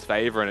in his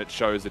favor, and it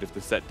shows that if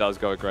the set does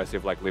go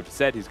aggressive, like Lived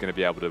said, he's going to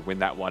be able to win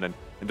that one and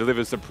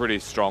deliver some pretty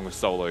strong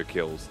solo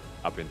kills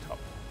up in top.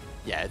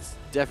 Yeah, it's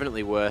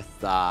definitely worth,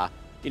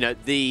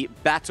 the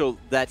battle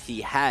that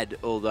he had,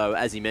 although,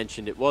 as he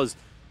mentioned, it was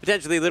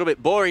potentially a little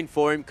bit boring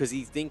for him because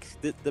he thinks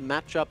that the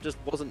matchup just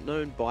wasn't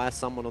known by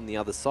someone on the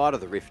other side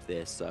of the rift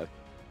there. So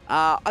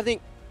I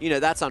think,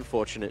 that's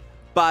unfortunate,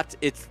 but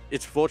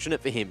it's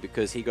fortunate for him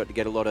because he got to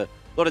get a lot of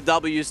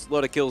W's, a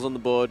lot of kills on the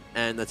board,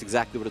 and that's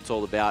exactly what it's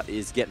all about,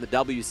 is getting the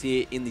W's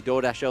here in the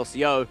DoorDash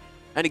LCO.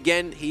 And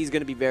again, he's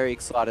going to be very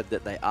excited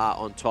that they are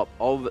on top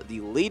of the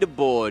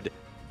leaderboard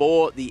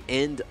for the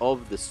end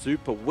of the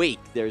Super Week.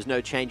 There is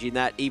no change in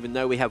that, even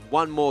though we have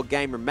one more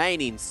game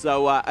remaining.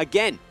 So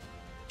again,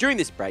 during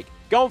this break,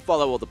 go and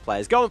follow all the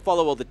players, go and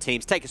follow all the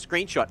teams, take a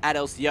screenshot at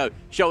LCO,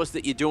 show us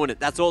that you're doing it.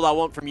 That's all I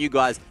want from you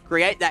guys.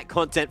 Create that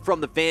content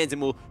from the fans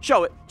and we'll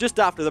show it just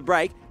after the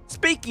break.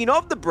 Speaking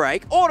of the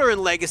break, Order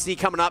and Legacy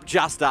coming up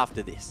just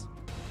after this.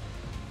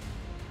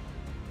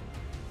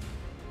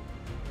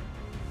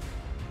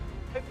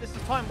 This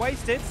is time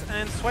wasted,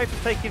 and Swaif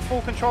is taking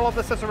full control of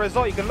this as a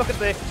result. You can look at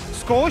the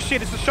score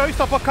sheet as the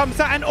showstopper comes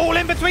out, and all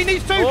in between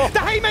these two. Oh. The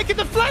haymaker,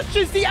 the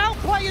flashes, the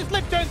outplay is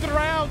lip turns it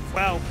around.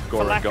 Well,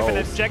 for lack of an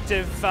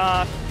objective,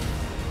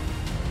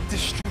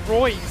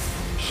 destroys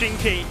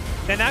Shinky.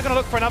 They're now going to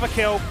look for another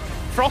kill.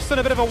 Frost in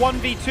a bit of a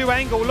 1v2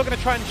 angle, looking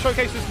to try and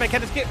showcase his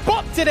mechanics. Get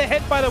bopped in the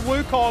head by the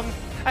Wukong,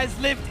 as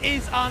Lived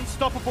is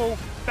unstoppable.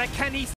 But can he